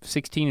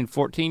 16 and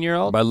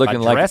 14-year-old? By looking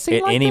like at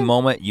any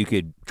moment you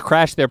could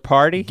crash their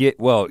party? Get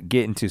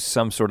into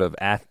some sort of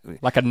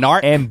like a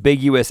narc?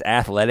 Ambiguous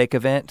athletic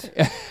event.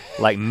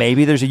 Like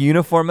maybe there's a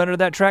uniform under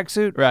that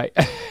tracksuit. Right.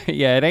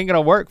 Yeah, it ain't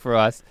gonna work for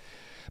us.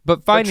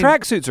 But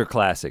tracksuits are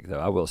classic though,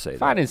 I will say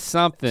finding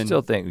something.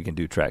 Still think we can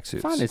do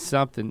tracksuits. Finding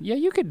something. Yeah,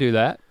 you could do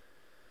that.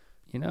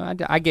 You know,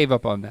 I gave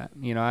up on that.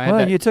 You know,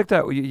 you took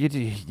that.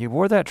 You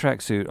wore that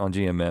tracksuit on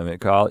GMM.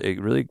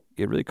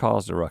 It really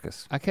caused a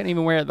ruckus. I couldn't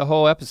even wear it the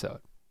whole episode.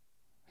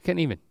 I couldn't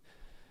even.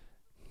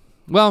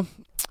 Well,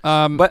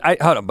 but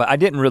I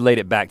didn't relate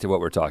it back to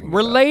what we're talking about.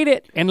 Relate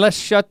it, and let's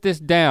shut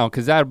this down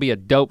because that'll be a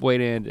dope way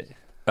to end it.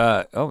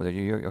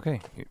 Okay.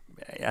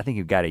 I think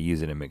you've got to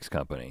use it in mixed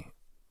company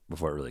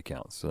before it really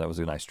counts. So that was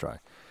a nice try.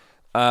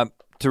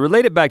 To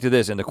relate it back to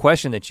this and the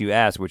question that you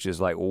asked, which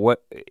is like,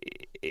 what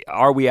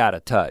are we out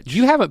of touch?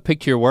 You haven't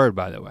picked your word,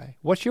 by the way.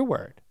 What's your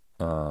word?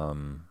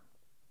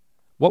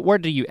 What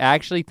word do you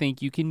actually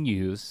think you can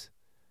use?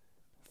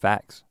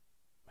 Facts.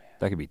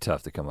 That could be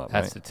tough to come up with.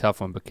 That's right? A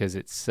tough one because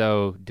it's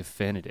so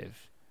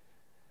definitive.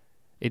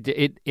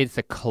 It's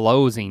a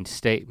closing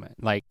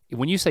statement. Like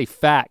when you say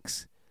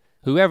facts,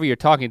 whoever you're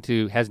talking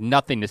to has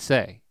nothing to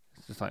say.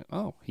 It's just like,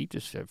 oh, he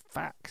just said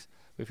facts.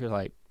 If you're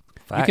like,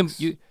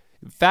 facts.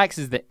 Facts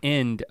is the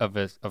end of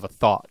a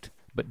thought,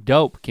 but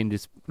dope can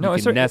just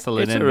nestle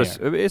it in there.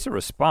 It's a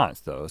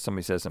response though.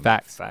 Somebody says something.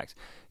 Facts.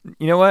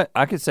 You know what?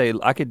 I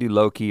could do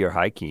low key or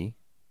high key.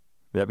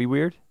 Would that be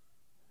weird?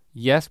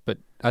 Yes, but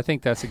I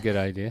think that's a good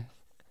idea.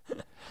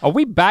 Are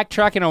we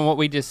backtracking on what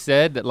we just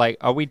said? That like,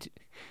 are we?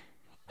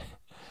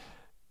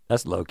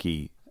 That's low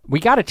key. We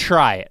got to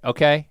try it,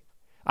 okay?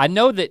 I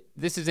know that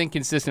this is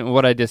inconsistent with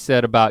what I just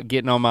said about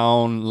getting on my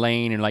own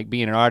lane and like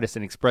being an artist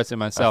and expressing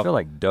myself. I feel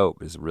like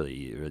dope is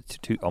really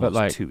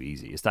almost too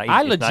easy. It's not.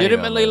 I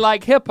legitimately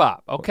like hip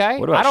hop. Okay,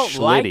 what about I don't Schlitty?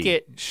 like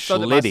it so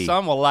that my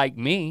son will like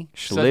me.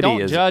 So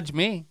don't judge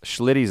me.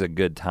 Schlitty's a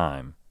good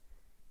time.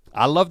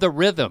 I love the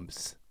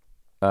rhythms.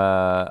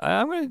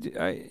 I'm gonna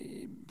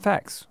do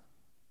facts.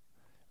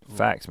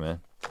 Facts, man.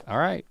 All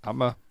right, I'm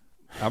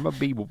gonna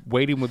be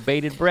waiting with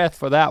bated breath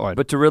for that one.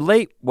 But to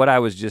relate what I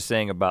was just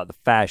saying about the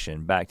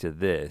fashion back to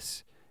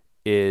this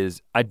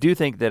is I do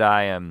think that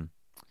I am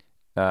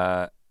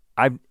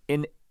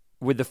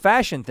with the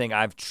fashion thing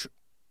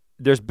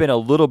there's been a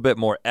little bit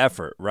more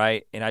effort,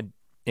 right? And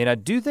I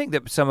do think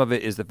that some of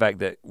it is the fact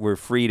that we're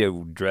free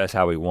to dress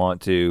how we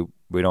want to.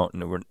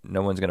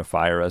 No one's gonna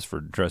fire us for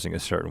dressing a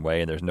certain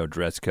way and there's no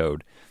dress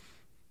code.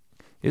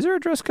 Is there a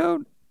dress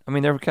code? I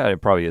mean, there kind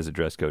of probably is a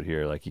dress code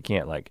here. Like you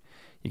can't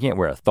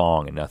wear a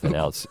thong and nothing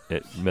else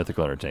at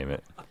Mythical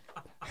Entertainment.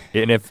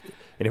 And if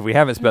we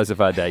haven't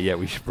specified that yet,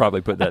 we should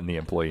probably put that in the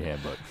employee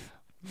handbook.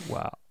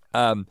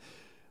 Wow.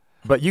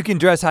 But you can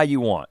dress how you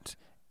want.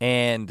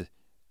 And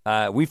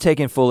we've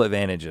taken full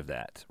advantage of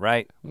that,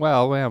 right?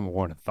 Well, we haven't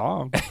worn a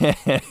thong.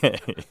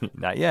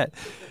 Not yet.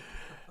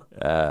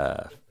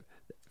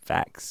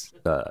 Facts.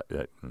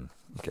 Okay,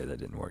 that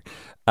didn't work.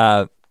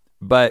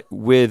 But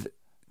with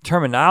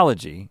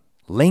terminology,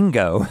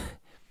 lingo,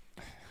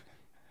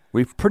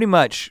 we've pretty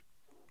much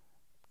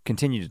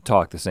continued to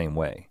talk the same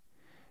way.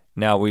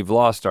 Now we've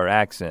lost our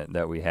accent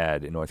that we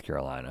had in North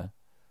Carolina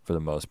for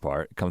the most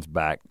part. It comes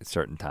back at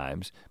certain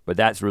times, but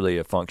that's really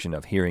a function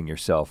of hearing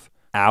yourself,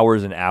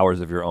 hours and hours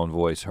of your own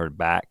voice heard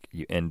back.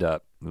 You end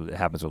up, it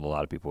happens with a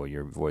lot of people,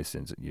 your voice,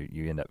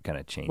 you end up kind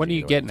of changing. What are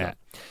you getting at?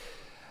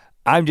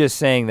 I'm just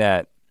saying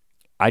that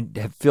I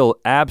feel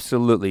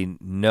absolutely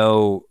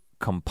no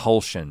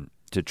compulsion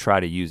to try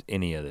to use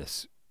any of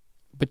this.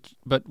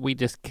 But we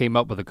just came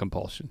up with a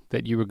compulsion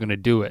that you were gonna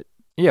do it.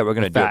 Yeah, we're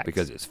gonna do it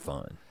because it's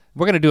fun.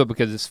 We're gonna do it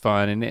because it's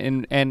fun,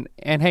 and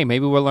hey,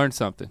 maybe we'll learn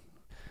something.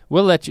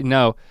 We'll let you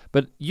know,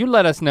 but you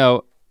let us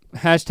know.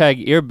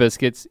 #Ear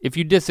Biscuits. If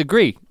you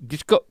disagree,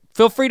 just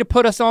feel free to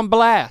put us on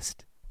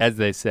blast, as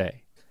they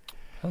say.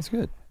 That's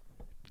good.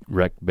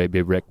 Wreck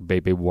baby,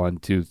 1,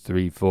 2,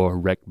 3, 4.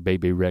 Wreck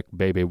baby,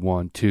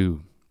 1,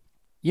 2.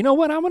 You know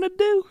what I'm gonna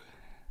do?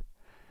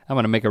 I'm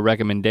gonna make a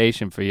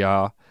recommendation for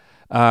y'all.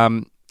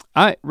 I'm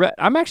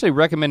actually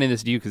recommending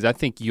this to you because I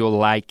think you'll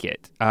like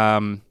it.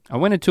 I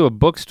went into a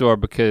bookstore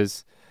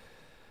because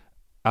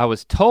I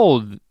was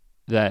told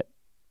that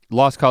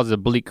Lost Causes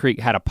of Bleak Creek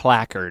had a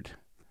placard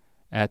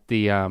at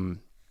the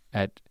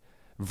at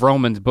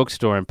Vroman's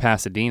bookstore in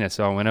Pasadena,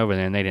 so I went over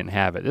there and they didn't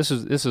have it. This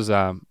was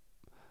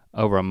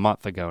over a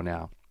month ago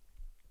now.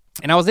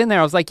 And I was in there,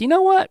 I was like, you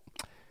know what?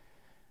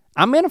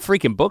 I'm in a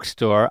freaking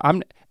bookstore.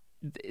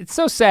 It's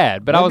so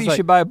sad, but maybe I was you like,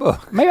 should buy a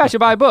book. Maybe I should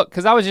buy a book,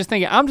 because I was just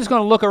thinking, I'm just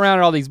gonna look around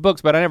at all these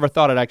books, but I never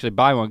thought I'd actually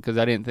buy one because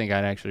I didn't think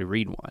I'd actually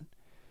read one.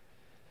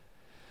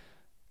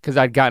 Because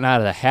I'd gotten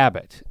out of the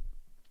habit.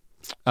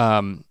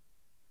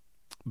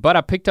 But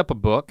I picked up a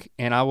book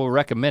and I will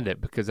recommend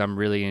it because I'm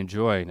really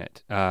enjoying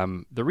it.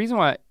 The reason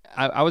why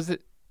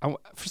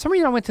for some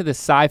reason I went to the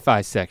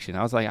sci-fi section.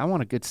 I was like, I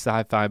want a good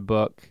sci-fi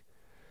book.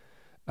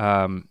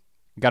 Got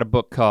a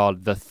book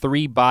called The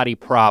 3-Body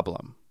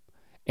Problem.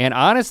 And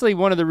honestly,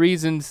 one of the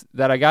reasons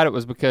that I got it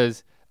was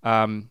because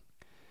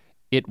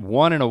it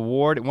won an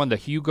award. It won the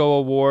Hugo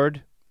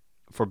Award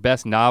for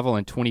Best Novel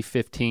in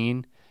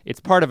 2015. It's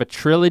part of a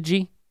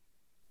trilogy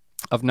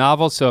of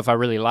novels, so if I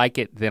really like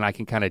it, then I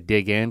can kind of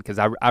dig in, because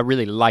I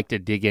really like to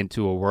dig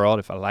into a world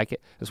if I like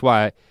it. That's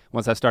why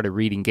once I started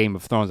reading Game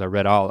of Thrones, I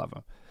read all of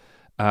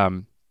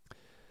them.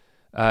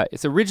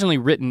 It's originally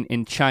written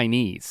in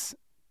Chinese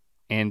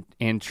and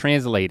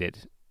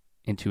translated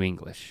into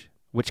English,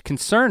 which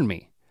concerned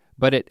me,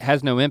 but it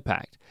has no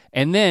impact.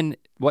 And then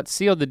what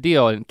sealed the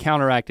deal and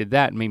counteracted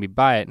that and made me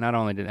buy it, not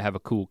only did it have a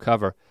cool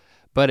cover,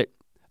 but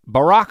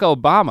Barack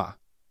Obama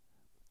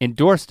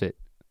endorsed it.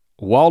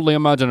 Wildly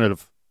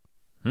imaginative.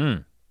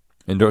 So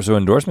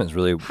endorsements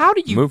really How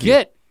do you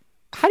get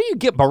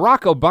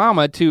Barack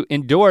Obama to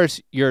endorse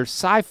your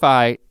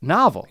sci-fi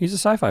novel? He's a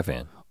sci-fi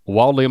fan.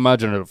 Wildly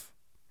imaginative.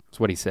 That's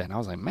what he said. And I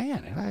was like,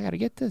 man, I gotta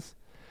get this.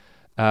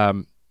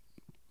 The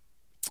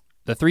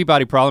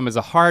 3-Body Problem is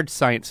a hard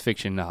science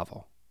fiction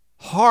novel.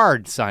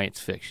 Hard science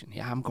fiction.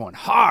 Yeah, I'm going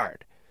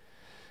hard.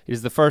 It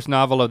is the first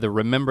novel of the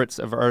Remembrance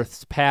of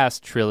Earth's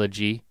Past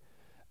trilogy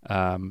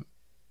by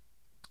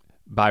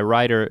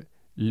writer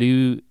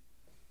Liu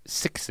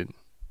Cixin.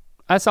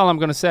 That's all I'm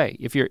gonna say.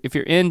 If you're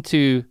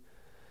into,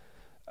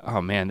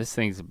 oh man, this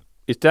thing's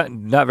it's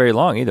not very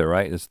long either,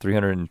 right? It's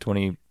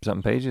 320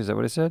 something pages. Is that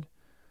what it said?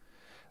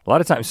 A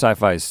lot of times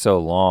sci-fi is so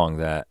long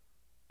that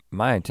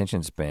my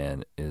attention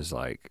span is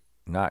like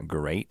not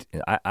great.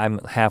 I'm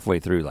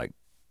halfway through like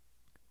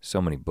so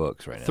many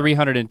books right now.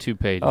 302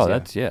 pages. Oh,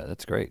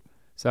 that's great.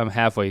 So I'm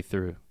halfway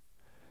through.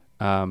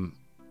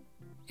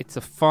 It's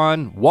a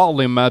fun,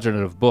 wildly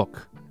imaginative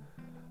book.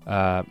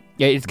 Yeah,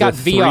 it's got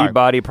the VR.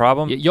 3-Body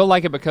Problem? You'll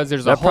like it because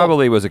there's that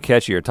probably was a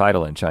catchier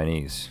title in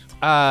Chinese.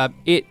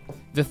 The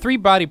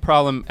 3-Body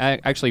Problem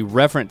actually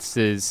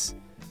references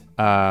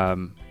a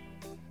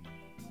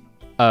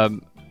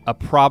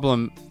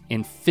problem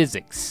in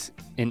physics,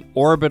 in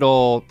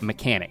orbital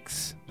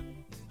mechanics,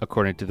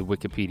 according to the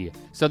Wikipedia.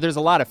 So there's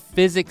a lot of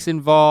physics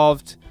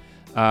involved.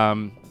 A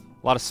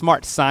lot of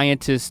smart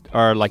scientists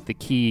are like the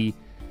key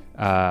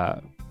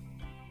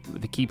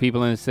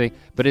people in this thing.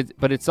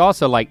 But it's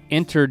also like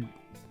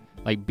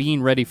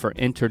being ready for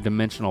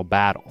interdimensional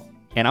battle.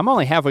 And I'm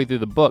only halfway through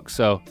the book,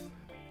 so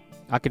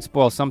I could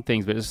spoil some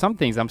things, but there's some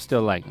things I'm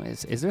still like,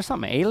 is there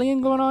something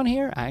alien going on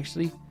here? I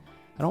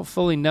don't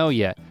fully know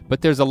yet,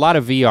 but there's a lot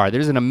of VR.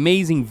 There's an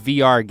amazing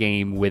VR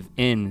game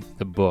within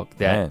the book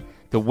that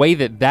the way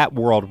that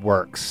world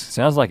works.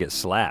 Sounds like it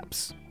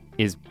slaps.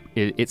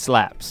 It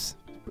slaps.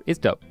 It's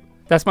dope.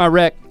 That's my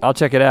rec. I'll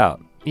check it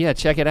out. Yeah,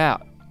 check it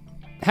out.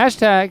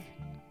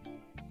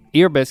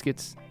 #Ear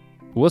Biscuits.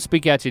 We'll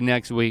speak at you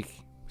next week.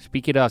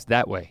 Speak at us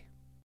that way.